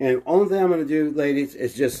 And only thing I'm going to do, ladies,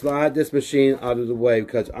 is just slide this machine out of the way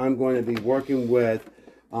because I'm going to be working with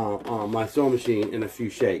my sewing machine in a few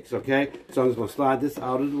shakes, okay? So I'm just going to slide this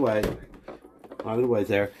out of the way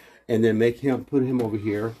there, and then put him over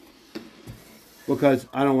here because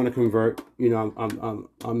I don't want to convert. You know,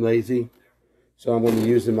 I'm lazy, so I'm going to be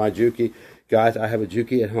using my Juki. Guys, I have a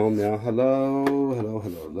Juki at home now. Hello, hello,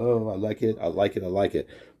 hello, hello. I like it, I like it, I like it.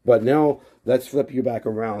 But now let's flip you back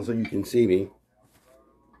around so you can see me.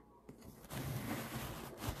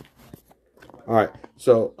 All right,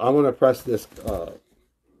 so I'm going to press this. We're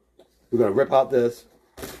going to rip out this,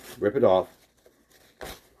 rip it off.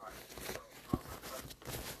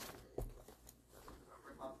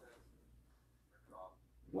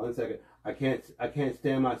 One second. I can't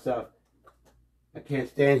stand myself. I can't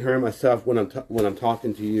stand hearing myself when I'm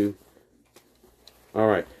talking to you. All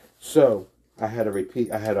right, so I had to repeat.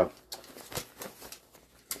 One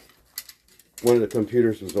of the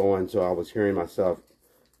computers was on, so I was hearing myself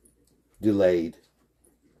delayed.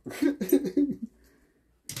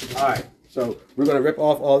 Alright, so we're going to rip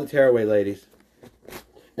off all the tearaway, ladies.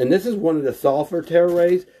 And this is one of the softer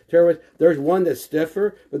tearaways. There's one that's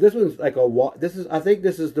stiffer, but this one's like I think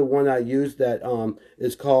this is the one I used that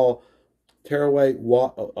is called tearaway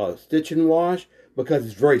stitch and wash because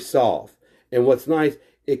it's very soft. And what's nice,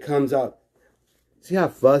 it comes out. See how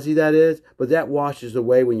fuzzy that is? But that washes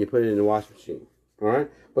away when you put it in the washing machine. All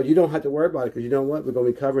right? But you don't have to worry about it because you know what? We're going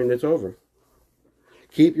to be covering this over.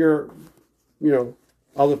 Keep your,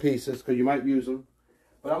 other pieces because you might use them.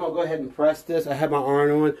 But I'm going to go ahead and press this. I have my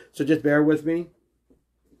iron on, so just bear with me.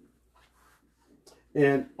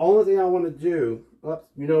 And only thing I want to do,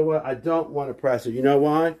 you know what? I don't want to press it. You know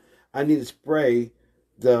why? I need to spray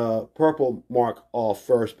the purple mark off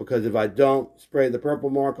first because if I don't spray the purple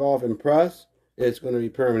mark off and press, it's going to be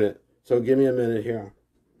permanent. So give me a minute here.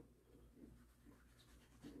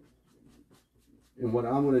 And what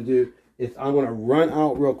I'm going to do is I'm going to run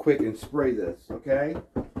out real quick and spray this, okay?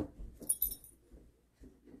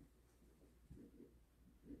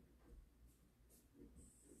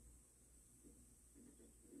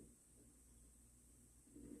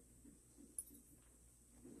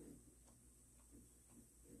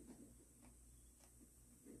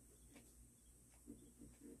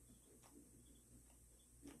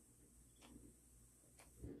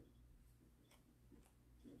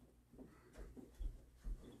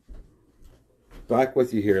 Back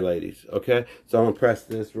with you here, ladies, okay? So I'm going to press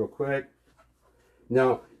this real quick.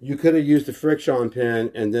 Now, you could have used the friction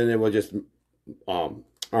pen and then it will just iron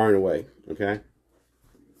away, okay?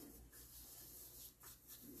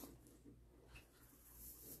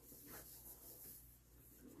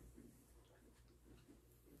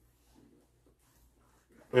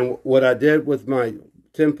 And what I did with my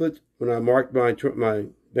template, when I marked my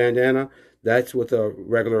bandana, that's with a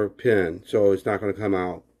regular pen, so it's not going to come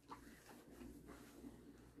out.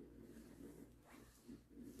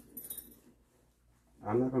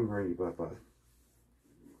 I'm not going to burn you, bye-bye.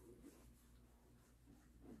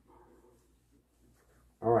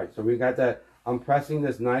 All right, so we got that. I'm pressing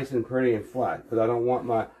this nice and pretty and flat because I don't want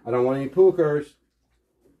any pookers.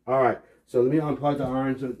 All right, so let me unplug the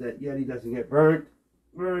iron so that Yeti doesn't get burned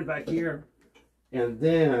back here. And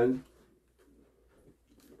then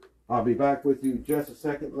I'll be back with you just a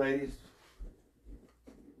second, ladies.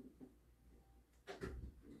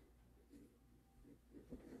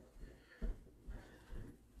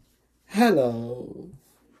 Hello.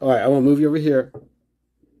 All right, I want to move you over here.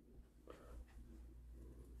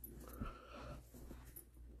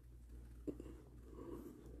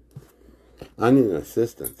 I need an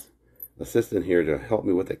assistant here to help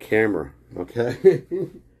me with the camera, okay?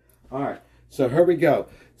 All right, so here we go.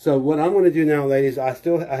 So what I'm going to do now, ladies, I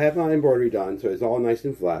have my embroidery done, so it's all nice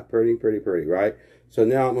and flat, pretty, right? So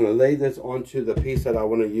now I'm going to lay this onto the piece that I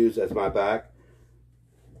want to use as my back.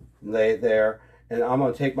 Lay it there, and I'm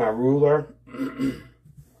going to take my ruler, and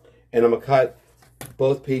I'm going to cut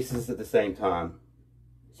both pieces at the same time.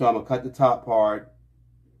 So I'm going to cut the top part.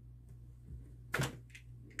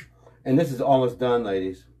 And this is almost done,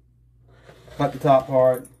 ladies. Cut the top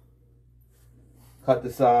part. Cut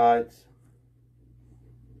the sides.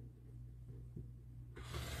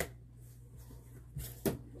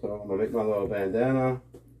 So I'm going to make my little bandana.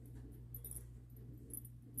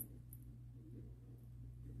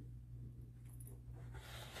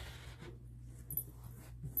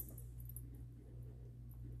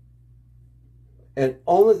 And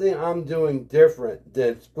only thing I'm doing different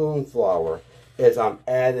than spoon flour is I'm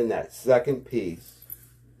adding that second piece,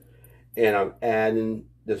 and I'm adding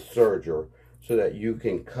the serger so that you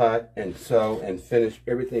can cut and sew and finish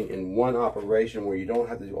everything in one operation where you don't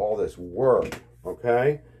have to do all this work,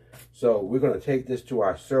 okay? So we're going to take this to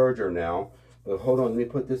our serger now. But hold on, let me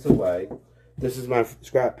put this away. This is my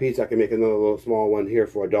scrap piece. I can make another little small one here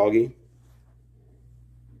for a doggy.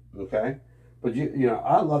 Okay? But you know,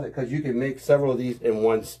 I love it because you can make several of these in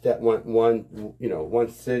one step,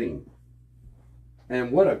 one sitting.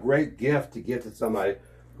 And what a great gift to give to somebody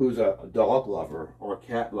who's a dog lover or a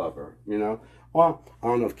cat lover, you know. Well, I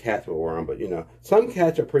don't know if cats will wear them, but, you know, some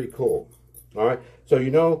cats are pretty cool. All right? So,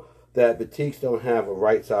 you know that batiks don't have a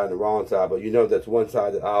right side and a wrong side, but you know that's one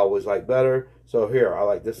side that I always like better. So here, I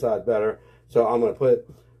like this side better. So I'm going to put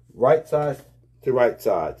right sides to right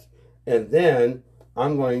sides. And then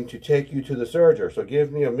I'm going to take you to the serger. So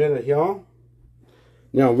give me a minute, y'all.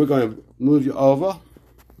 Now, we're going to move you over.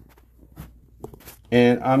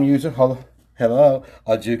 And I'm using, hello,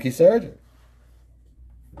 a Juki serger.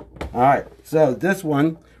 All right, so this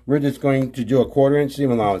one, we're just going to do a 1/4 inch seam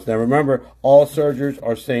allowance. Now remember, all sergers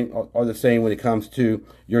are the same when it comes to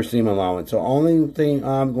your seam allowance. So only thing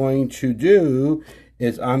I'm going to do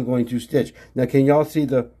is I'm going to stitch. Now can y'all see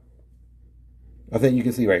I think you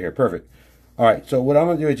can see right here, perfect. All right, so what I'm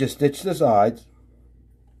gonna do is just stitch the sides.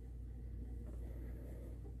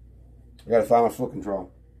 I gotta find my foot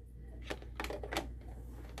control.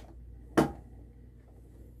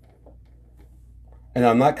 And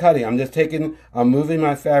I'm not cutting, I'm moving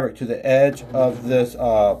my fabric to the edge of this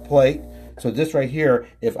plate. So this right here,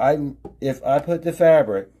 if I put the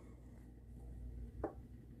fabric,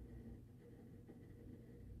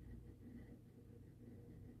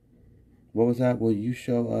 what was that? Will you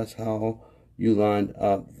show us how you lined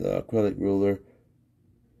up the acrylic ruler?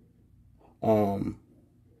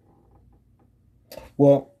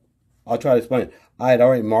 Well, I'll try to explain it. I had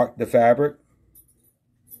already marked the fabric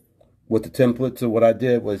with the template. So what I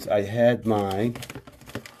did was I had my,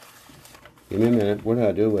 give me a minute, what did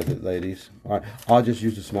I do with it, ladies? All right, I'll just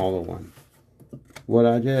use the smaller one. What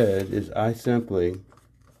I did is I simply,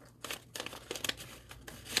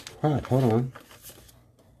 all right, hold on.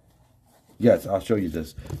 Yes, I'll show you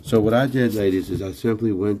this. So what I did, ladies, is I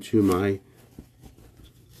simply went to my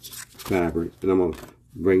fabric, and I'm going to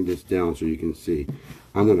bring this down so you can see.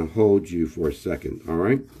 I'm going to hold you for a second, all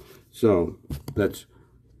right? So let's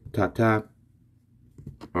tap, tap.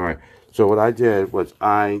 All right, so what I did was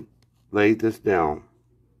I laid this down,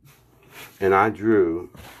 and I drew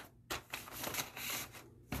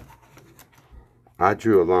a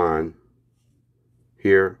line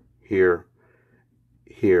here, here,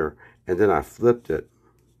 here, and then I flipped it,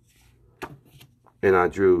 and I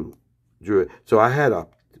drew it. So I had a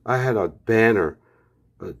banner.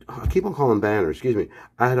 I keep on calling banner. Excuse me.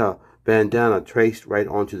 I had a bandana traced right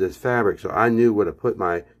onto this fabric, so I knew where to put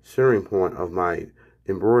my centering point of my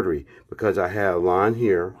embroidery because I had a line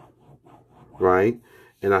here, right,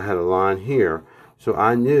 and I had a line here. So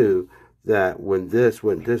I knew that when this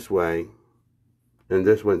went this way, and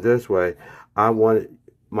this went this way, I wanted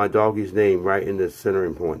my doggy's name right in this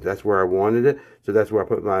centering point. That's where I wanted it. So that's where I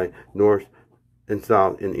put my north and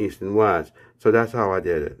south and east and west. So that's how I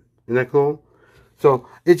did it. Isn't that cool? So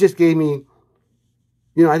it just gave me,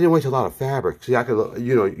 you know, I didn't waste a lot of fabric. See, I could,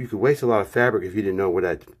 you know, you could waste a lot of fabric if you didn't know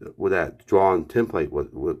where that drawn template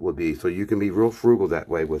would be. So you can be real frugal that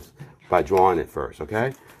way by drawing it first.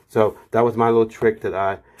 Okay. So that was my little trick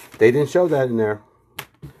they didn't show that in there.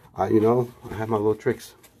 You know, I have my little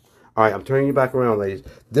tricks. All right, I'm turning you back around, ladies.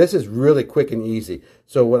 This is really quick and easy.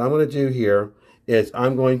 So what I'm going to do here is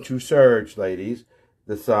I'm going to serge, ladies,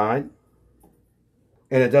 the side.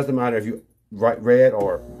 And it doesn't matter if you red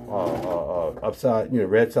or upside, you know,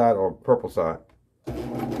 red side or purple side.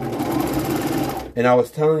 And I was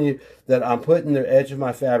telling you that I'm putting the edge of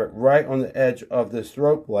my fabric right on the edge of this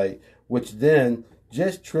throat plate, which then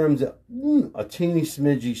just trims a teeny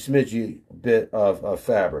smidgy bit of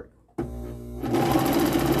fabric.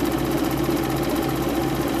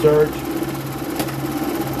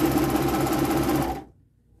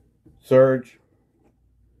 Serge.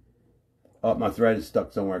 Oh, my thread is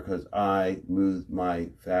stuck somewhere because I moved my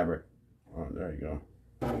fabric. Oh, there you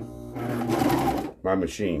go. My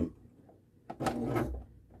machine.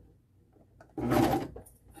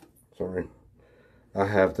 Sorry. I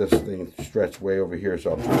have this thing stretched way over here,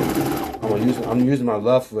 so I'm using my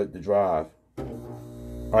left foot to drive.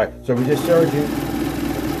 All right, so we just serging.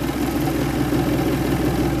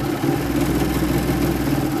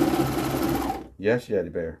 Yes,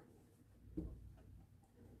 Yeti Bear.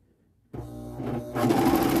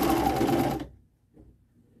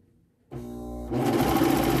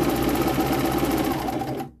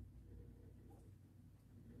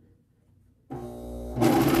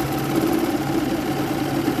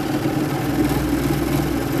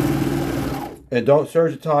 And don't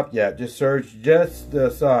serge the top yet. Just serge just the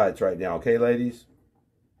sides right now. Okay, ladies?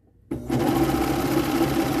 And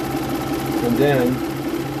then...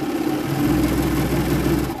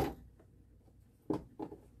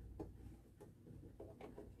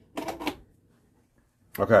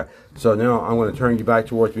 Okay, so now I'm going to turn you back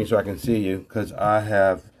towards me so I can see you, because I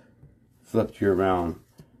have flipped you around.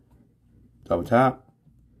 Double tap.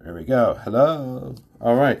 There we go. Hello.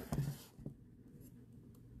 All right.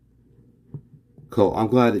 Cool. I'm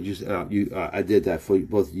glad that I did that for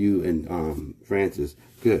both you and Francis.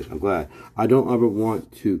 Good. I'm glad. I don't ever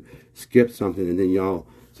want to skip something and then y'all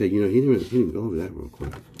say, you know, he didn't go over that real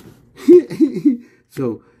quick.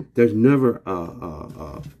 So there's never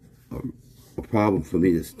a problem for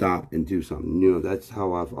me to stop and do something. You know, that's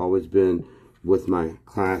how I've always been with my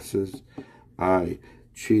classes. I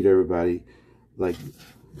treat everybody like,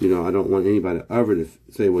 you know, I don't want anybody ever to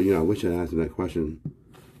say, well, you know, I wish I asked him that question.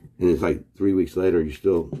 And it's like 3 weeks later, you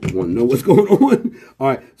still want to know what's going on. All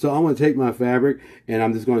right, so I'm going to take my fabric and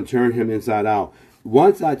I'm just going to turn him inside out.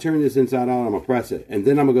 Once I turn this inside out, I'm going to press it. And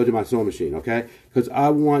then I'm going to go to my sewing machine, okay? Because I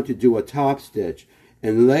want to do a top stitch.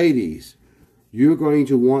 And ladies, you're going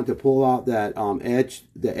to want to pull out that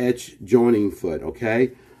the edge joining foot,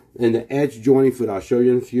 okay? And the edge joining foot, I'll show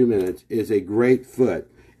you in a few minutes, is a great foot.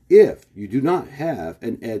 If you do not have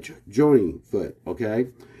an edge joining foot, okay,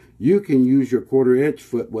 you can use your 1/4 inch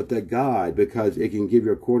foot with the guide because it can give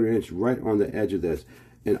you a 1/4 inch right on the edge of this.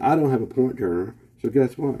 And I don't have a point turner, so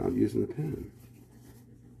guess what? I'm using the pen.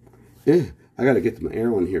 I got to get my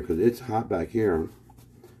air on here because it's hot back here.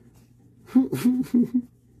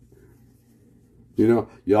 You know,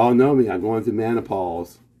 y'all know me. I'm going through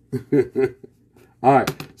menopause. All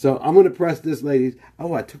right, so I'm going to press this, ladies.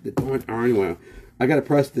 Oh, I took the darn iron wheel. I got to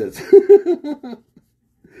press this.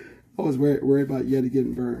 I was worried about Yeti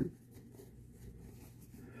getting burned.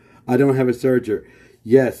 I don't have a serger.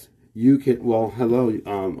 Yes, you can. Well, hello,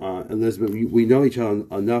 Elizabeth. We know each other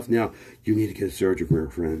enough now. You need to get a serger for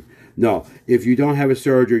a friend. No, if you don't have a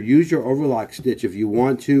serger, use your overlock stitch if you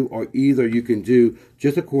want to, or either you can do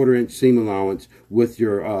just a 1/4 inch seam allowance with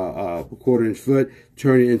your 1/4 inch foot,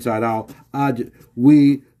 turn it inside out.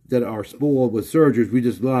 We that are spoiled with sergers, we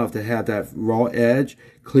just love to have that raw edge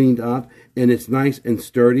cleaned up, and it's nice and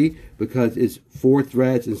sturdy because it's 4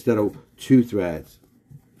 threads instead of 2 threads.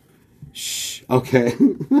 Shh, okay.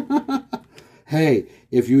 Hey,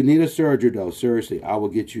 if you need a serger though, seriously, I will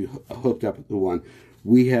get you hooked up with the one.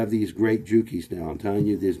 We have these great Jukis now. I'm telling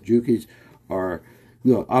you, these Jukis are,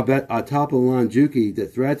 you know, I bet a top of the line Juki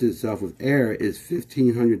that threads itself with air is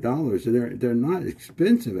 $1,500, and they're not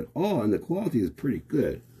expensive at all, and the quality is pretty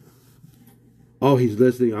good. Oh, he's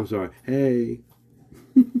listening. I'm sorry. Hey.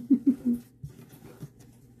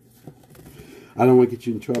 I don't want to get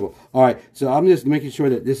you in trouble. All right, so I'm just making sure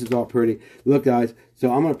that this is all pretty. Look, guys,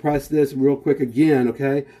 so I'm going to press this real quick again,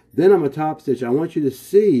 okay? Then I'm going to top stitch. I want you to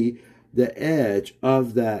see the edge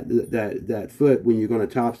of that foot when you're going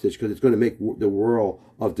to top stitch, because it's going to make the world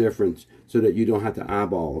of difference so that you don't have to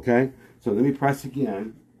eyeball, okay? So let me press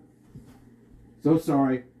again. So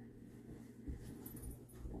sorry.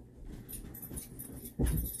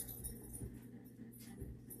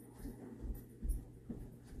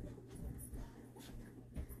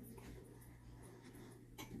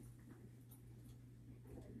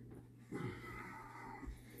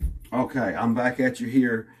 Okay, I'm back at you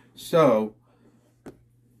here. So,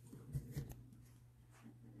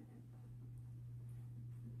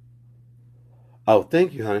 oh,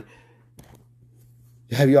 thank you, honey.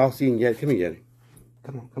 Have you all seen Yeti? Come here, Yeti.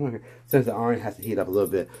 Come on here. Since the iron has to heat up a little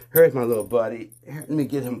bit. Here's my little buddy. Here, let me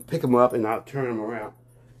get him, pick him up, and I'll turn him around.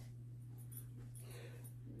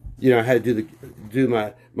 You know, I had to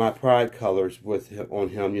do my pride colors on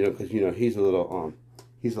him. You know, because you know he's one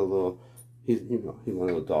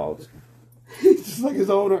of those dogs. He's just like his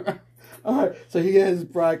owner. All right, so he has his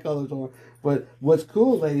pride colors on. But what's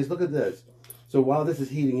cool, ladies, look at this. So while this is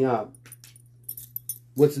heating up,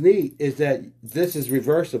 what's neat is that this is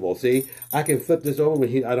reversible. See, I can flip this over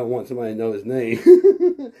when I don't want somebody to know his name.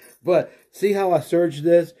 But see how I serged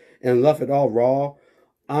this and left it all raw?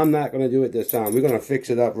 I'm not going to do it this time. We're going to fix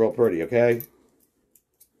it up real pretty, okay?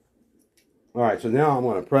 All right, so now I'm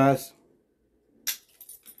going to press.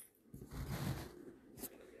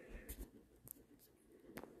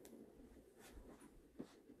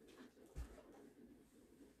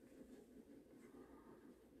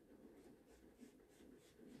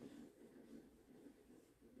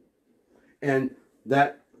 And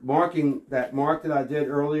that mark that I did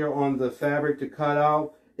earlier on the fabric to cut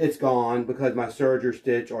out, it's gone because my serger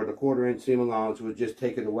stitch or the 1/4 inch seam allowance was just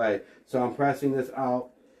taken away. So I'm pressing this out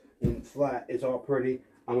in flat. It's all pretty.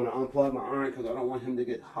 I'm going to unplug my iron because I don't want him to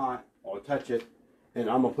get hot or touch it. And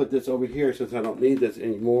I'm going to put this over here since I don't need this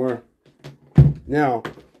anymore. Now,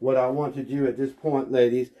 what I want to do at this point,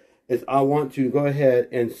 ladies, is I want to go ahead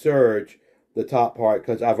and serge the top part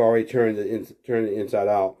because I've already turned the inside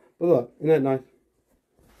out. But look, isn't that nice?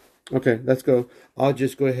 Okay, let's go. I'll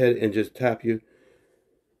just go ahead and just tap you.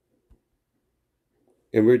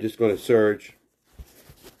 And we're just going to serge.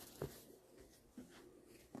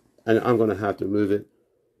 And I'm going to have to move it.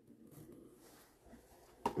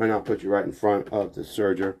 And I'll put you right in front of the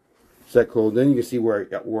serger. Is that cool? Then you can see where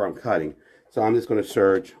I'm cutting. So I'm just going to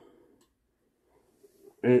serge.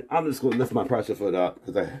 And I'm just going to lift my presser foot up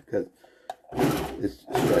because it's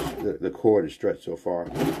stretched, the cord is stretched so far.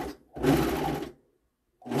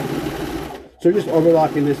 So just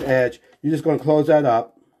overlocking this edge. You're just going to close that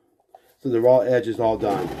up so the raw edge is all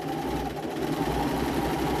done.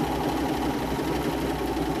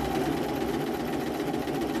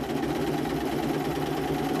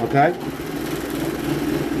 Okay?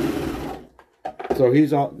 So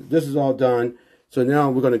this is all done. So now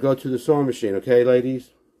we're going to go to the sewing machine, okay, ladies?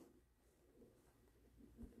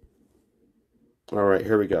 All right,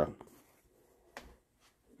 here we go.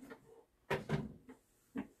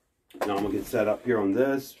 Now I'm going to get set up here on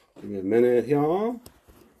this. Give me a minute, y'all.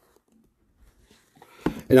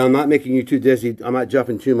 And I'm not making you too dizzy. I'm not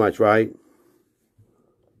jumping too much, right?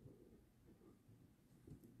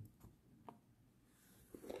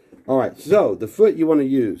 All right, so the foot you want to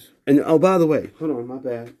use. And, oh, by the way, hold on, my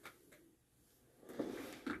bad.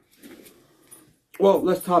 Well,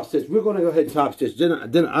 let's top stitch. We're going to go ahead and top stitch. Then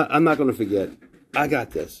I'm not going to forget. I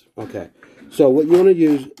got this. Okay. So what you want to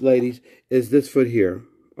use, ladies, is this foot here.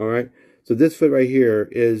 All right. So this foot right here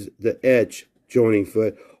is the edge joining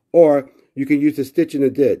foot. Or you can use the stitch in the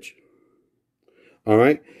ditch. All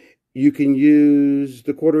right. You can use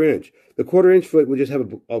the 1/4 inch. The 1/4 inch foot will just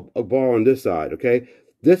have a bar on this side. Okay.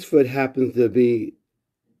 This foot happens to be,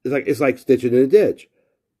 it's like stitching in a ditch.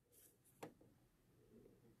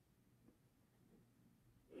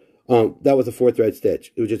 That was a 4-thread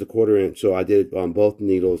stitch. It was just a 1/4 inch. So I did it on both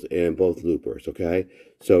needles and both loopers. Okay.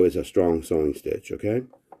 So it's a strong sewing stitch. Okay.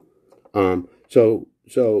 So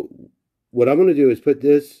what I'm going to do is put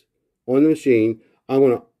this on the machine. I'm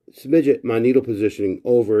going to smidget my needle positioning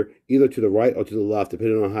over either to the right or to the left,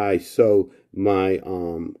 depending on how I sew my,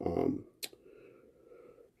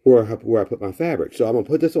 where I put my fabric. So I'm going to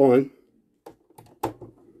put this on.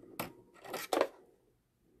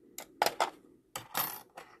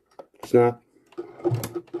 Snap.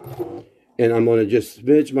 And I'm going to just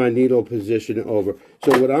smidge my needle position over.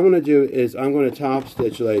 So what I'm going to do is I'm going to top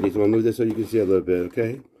stitch, ladies. I'm going to move this so you can see a little bit,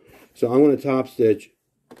 okay? So I'm going to top stitch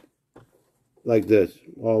like this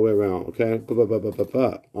all the way around, okay?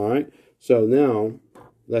 All right? So now,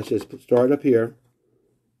 let's just start up here.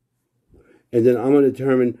 And then I'm going to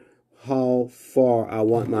determine how far I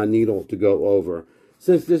want my needle to go over.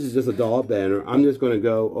 Since this is just a dollop banner, I'm just going to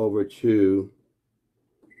go over to,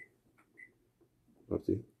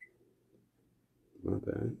 oopsie, not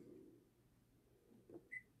bad.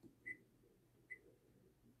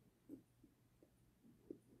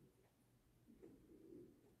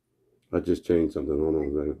 I just changed something. Hold on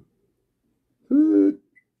a second.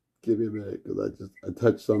 Give me a minute, because I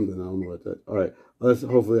touched something. I don't know what that. All right.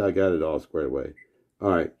 Hopefully I got it all squared away.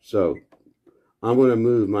 All right. So I'm going to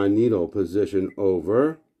move my needle position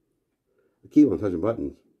over. I keep on touching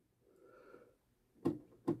buttons.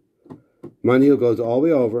 My needle goes all the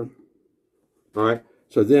way over. All right.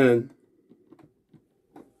 So then,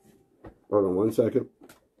 hold on one second.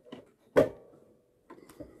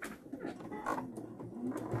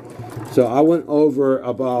 So I went over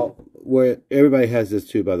about where everybody has this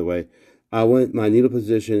too, by the way. My needle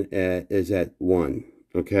position is at 1.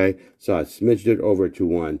 Okay. So I smidged it over to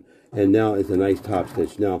 1. And now it's a nice top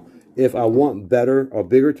stitch. Now, if I want better or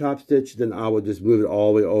bigger top stitch, then I would just move it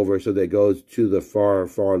all the way over so that it goes to the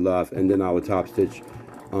far left. And then I would top stitch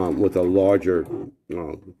with a larger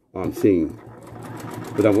seam.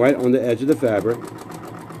 But I'm right on the edge of the fabric.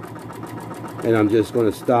 And I'm just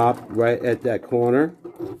going to stop right at that corner.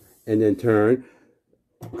 And then turn,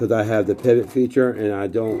 because I have the pivot feature and I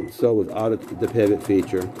don't sew without the pivot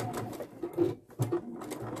feature.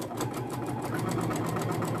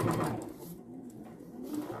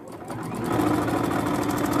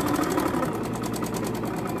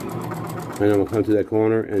 And I'm going to come to that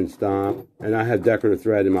corner and stop. And I have decorative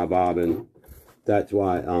thread in my bobbin. That's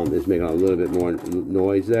why it's making a little bit more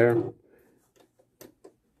noise there.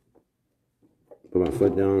 Put my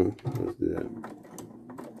foot down. Let's do that.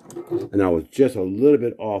 And I was just a little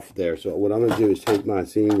bit off there. So what I'm going to do is take my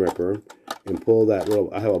seam ripper and pull that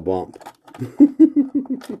little, I have a bump.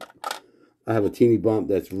 I have a teeny bump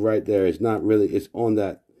that's right there. It's not really, it's on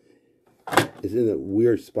that, it's in the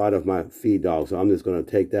weird spot of my feed dog. So I'm just going to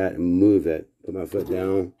take that and move it. Put my foot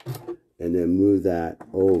down and then move that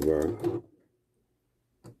over.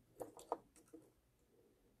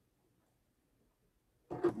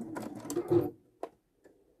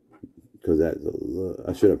 Because that's a little,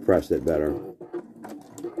 I should have pressed it better.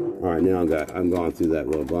 All right, now I'm going through that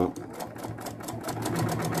little bump.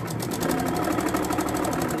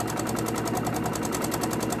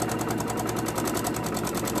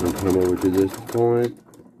 And come over to this point.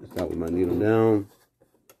 Start with my needle down.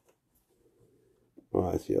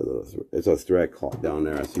 Oh, I see a little, it's a thread caught down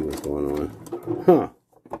there. I see what's going on. Huh.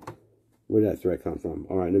 Where'd that thread come from?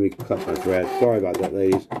 All right, let me cut my thread. Sorry about that,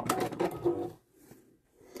 ladies.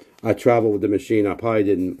 I travel with the machine. I probably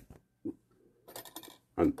didn't.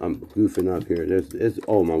 I'm goofing up here.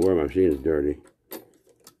 Oh my word, my machine is dirty.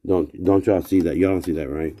 Don't y'all see that? Y'all don't see that,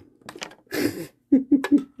 right?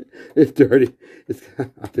 It's dirty.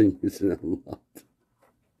 I've been using it a lot.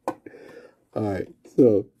 All right,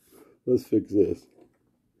 so let's fix this.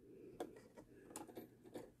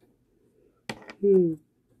 All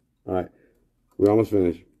right, we're almost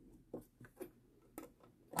finished.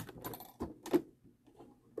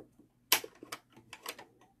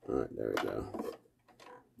 All right, there we go.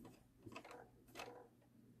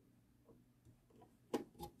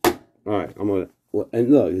 All right, I'm gonna, well, and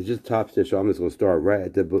look, it's just top stitch. So I'm just gonna start right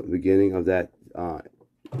at the beginning of that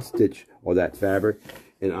stitch or that fabric,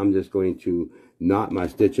 and I'm just going to knot my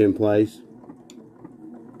stitch in place.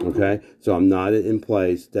 Okay, so I'm knotted in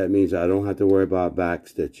place. That means I don't have to worry about back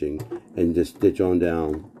stitching, and just stitch on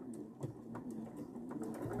down.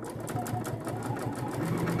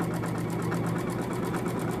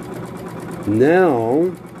 Now,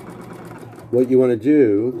 what you want to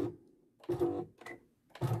do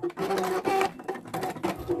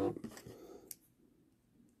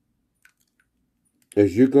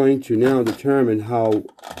is you're going to now determine how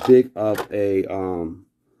big of a,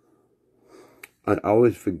 I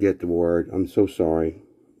always forget the word, I'm so sorry,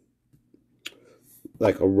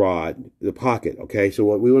 like a rod, the pocket, okay? So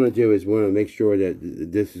what we want to do is we want to make sure that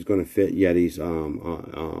this is going to fit Yeti's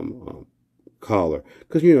collar,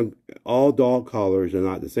 because you know all dog collars are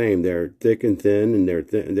not the same. They're thick and thin, and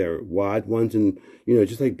they're wide ones, and you know,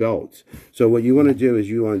 just like belts. So what you want to do is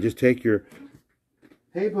you want to just take your,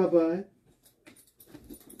 hey bye-bye,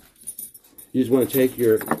 you just want to take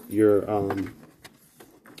your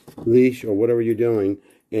leash or whatever you're doing,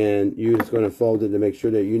 and you're just going to fold it to make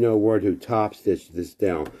sure that you know where to top stitch this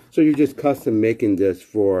down. So you're just custom making this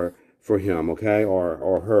for him, okay,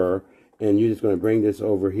 or her, and you're just going to bring this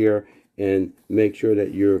over here and make sure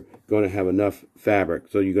that you're going to have enough fabric.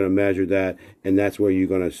 So you're going to measure that, and that's where you're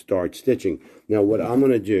going to start stitching. Now what I'm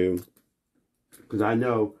going to do, because I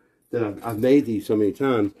know that I've made these so many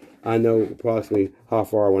times, I know approximately how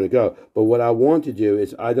far I want to go. But what I want to do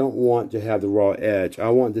is I don't want to have the raw edge. I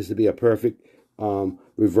want this to be a perfect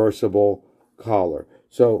reversible collar.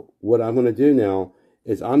 So what I'm going to do now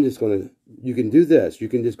is I'm just going to, you can do this. You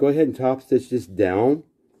can just go ahead and top stitch this down.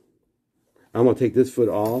 I'm going to take this foot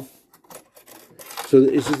off. So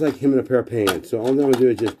it's just like him in a pair of pants. So all I'm going to do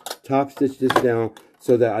is just top stitch this down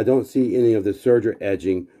so that I don't see any of the serger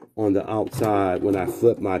edging on the outside when I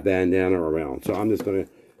flip my bandana around. So I'm just going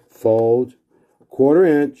to fold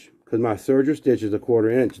 1/4 inch, because my serger stitch is a 1/4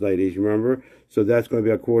 inch, ladies, remember? So that's going to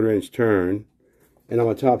be a 1/4 inch turn. And I'm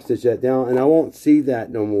going to top stitch that down, and I won't see that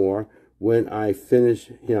no more when I finish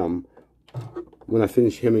him, when I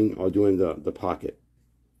finish hemming or doing the pocket.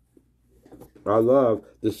 I love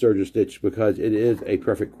the serger stitch because it is a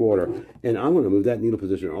perfect 1/4. And I'm going to move that needle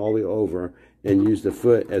position all the way over and use the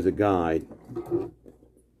foot as a guide.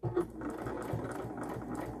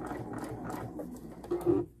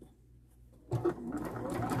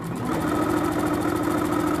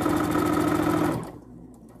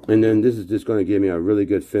 And then this is just going to give me a really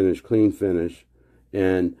good finish, clean finish.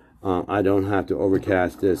 And I don't have to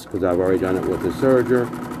overcast this because I've already done it with the serger.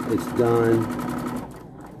 It's done.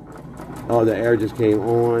 Oh, the air just came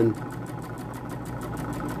on.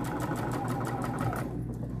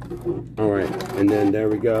 All right, and then there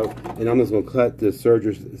we go. And I'm just going to cut the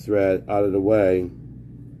serger thread out of the way.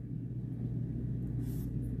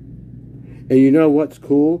 And you know what's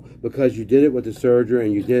cool? Because you did it with the serger,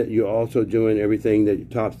 and you're also doing everything that you're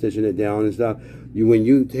top stitching it down and stuff. When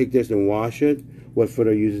you take this and wash it, what foot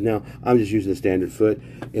are you using now? I'm just using the standard foot.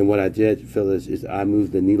 And what I did, Phyllis, is I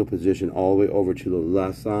moved the needle position all the way over to the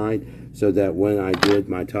left side so that when I did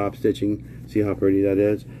my top stitching, see how pretty that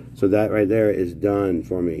is? So that right there is done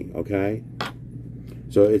for me, okay?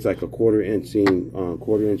 So it's like a 1/4 inch seam,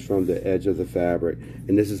 1/4 inch from the edge of the fabric,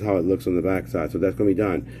 and this is how it looks on the back side. So that's going to be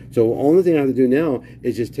done. So the only thing I have to do now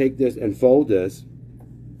is just take this and fold this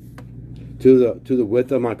to the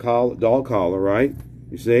width of my dog collar, right?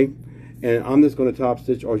 You see? And I'm just going to top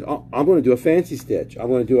stitch, or I'm going to do a fancy stitch. I'm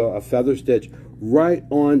going to do a feather stitch right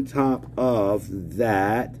on top of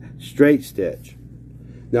that straight stitch.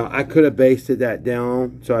 Now I could have basted that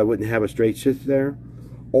down so I wouldn't have a straight stitch there,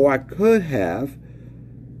 or I could have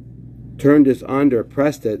turned this under,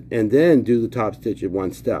 pressed it, and then do the top stitch in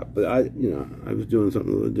one step. But I was doing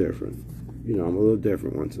something a little different. I'm a little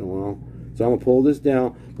different once in a while. So I'm gonna pull this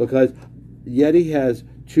down because Yeti has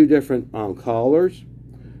 2 different collars.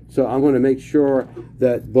 So I'm going to make sure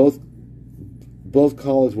that both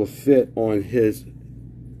collars will fit on his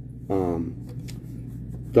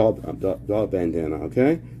dog bandana.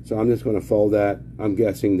 Okay. So I'm just going to fold that. I'm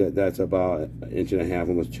guessing that that's about 1.5 inches,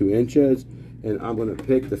 almost 2 inches. And I'm going to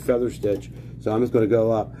pick the feather stitch. So I'm just going to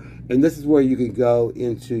go up. And this is where you can go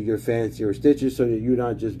into your fancier stitches so that you're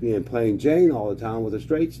not just being plain Jane all the time with a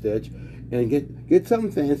straight stitch, and get something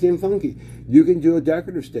fancy and funky. You can do a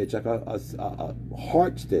decorative stitch, like a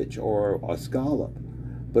heart stitch or a scallop.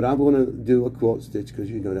 But I'm going to do a quilt stitch because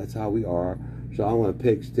that's how we are. So I'm going to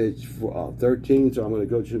pick stitch 13. So I'm going to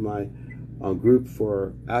go to my group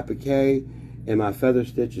for applique, and my feather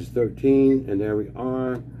stitch is 13. And there we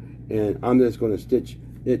are. And I'm just going to stitch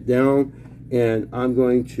it down, and I'm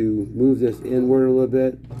going to move this inward a little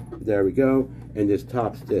bit. There we go. And just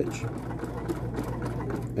top stitch.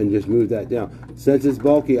 And just move that down. Since it's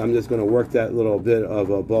bulky, I'm just going to work that little bit of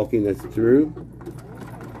bulkiness through.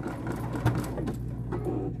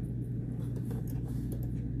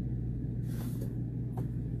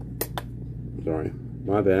 Sorry,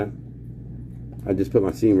 my bad. I just put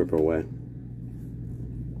my seam ripper away.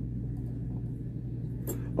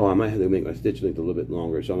 Oh, I might have to make my stitch length a little bit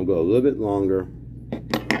longer. So I'm going to go a little bit longer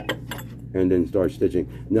and then start stitching.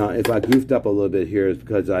 Now, if I goofed up a little bit here, it's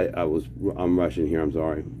because I'm rushing here. I'm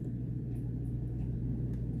sorry.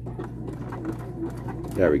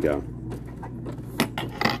 There we go.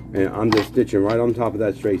 And I'm just stitching right on top of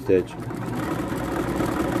that straight stitch.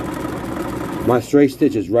 My straight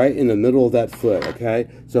stitch is right in the middle of that foot, okay?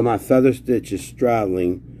 So my feather stitch is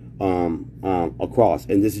straddling across,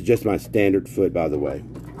 and this is just my standard foot, by the way.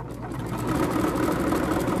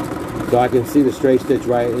 So I can see the straight stitch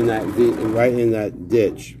right in that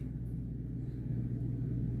ditch.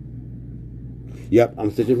 Yep,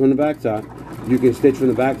 I'm stitching from the back side. You can stitch from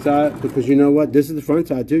the back side because you know what? This is the front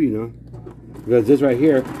side too, Because this right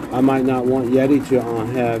here, I might not want Yeti to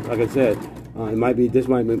have, like I said, this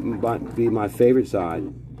might be my favorite side,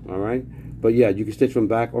 all right? But yeah, you can stitch from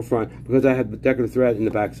back or front because I have the decorative thread in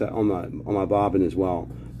the back side on my bobbin as well.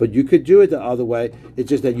 But you could do it the other way. It's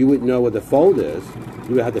just that you wouldn't know where the fold is.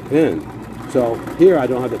 You would have the pin. So here I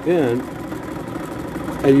don't have the pin.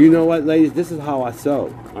 And you know what, ladies? This is how I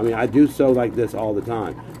sew. I mean, I do sew like this all the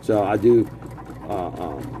time. So I do.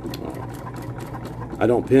 I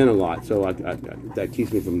don't pin a lot, so that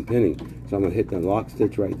keeps me from pinning. So I'm gonna hit the lock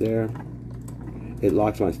stitch right there. It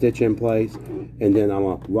locks my stitch in place, and then I'm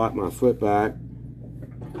gonna rock my foot back,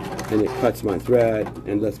 and it cuts my thread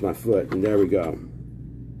and lifts my foot, and there we go.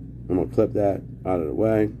 I'm gonna clip that out of the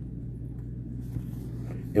way,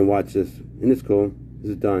 and watch this, and it's cool.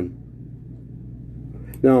 This is done.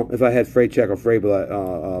 Now, if I had fray check or fray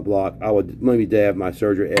block, I would maybe dab my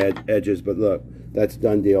serger edges, but look, that's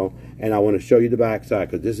done deal. And I want to show you the back side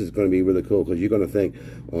because this is going to be really cool because you're going to think,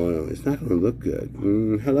 oh, no, it's not going to look good.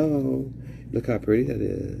 Hello. Look how pretty that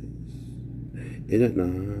is. Isn't it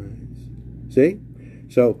nice? See?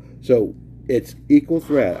 So it's equal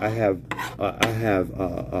thread. I have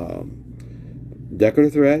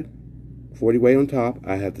decorative thread, 40 weight on top.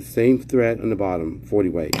 I have the same thread on the bottom, 40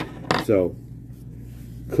 weight. So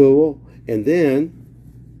cool. And then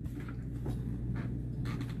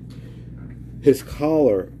his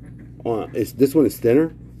collar this one is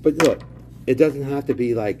thinner, but look, it doesn't have to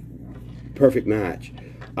be like perfect match.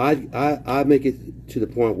 I make it to the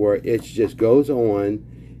point where it just goes on,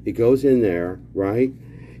 it goes in there, right?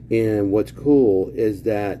 And what's cool is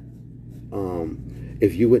that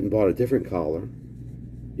if you went and bought a different collar,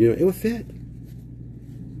 it would fit.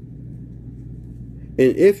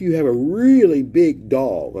 And if you have a really big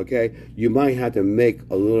dog, okay, you might have to make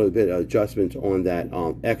a little bit of adjustments on that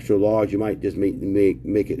extra large. You might just make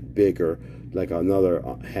it bigger, like another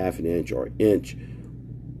half an inch or inch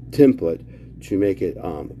template to make it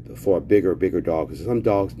for a bigger dog. Because some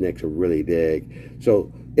dogs' necks are really big.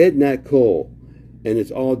 So isn't that cool? And it's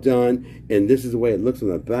all done. And this is the way it looks on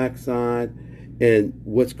the back side. And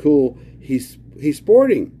what's cool, he's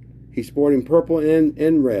sporting. He's sporting purple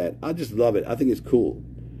and red. I just love it. I think it's cool.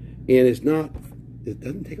 And it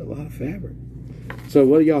doesn't take a lot of fabric. So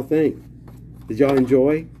what do y'all think? Did y'all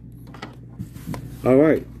enjoy? All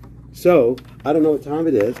right. So I don't know what time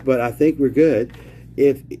it is, but I think we're good.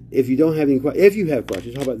 If you don't have any questions, if you have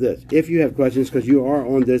questions, how about this? If you have questions, because you are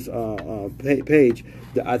on this page,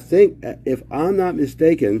 I think, if I'm not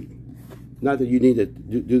mistaken, not that you need to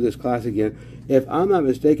do this class again, if I'm not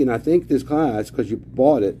mistaken, I think this class, because you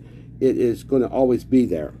bought it, it is going to always be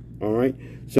there. All right. So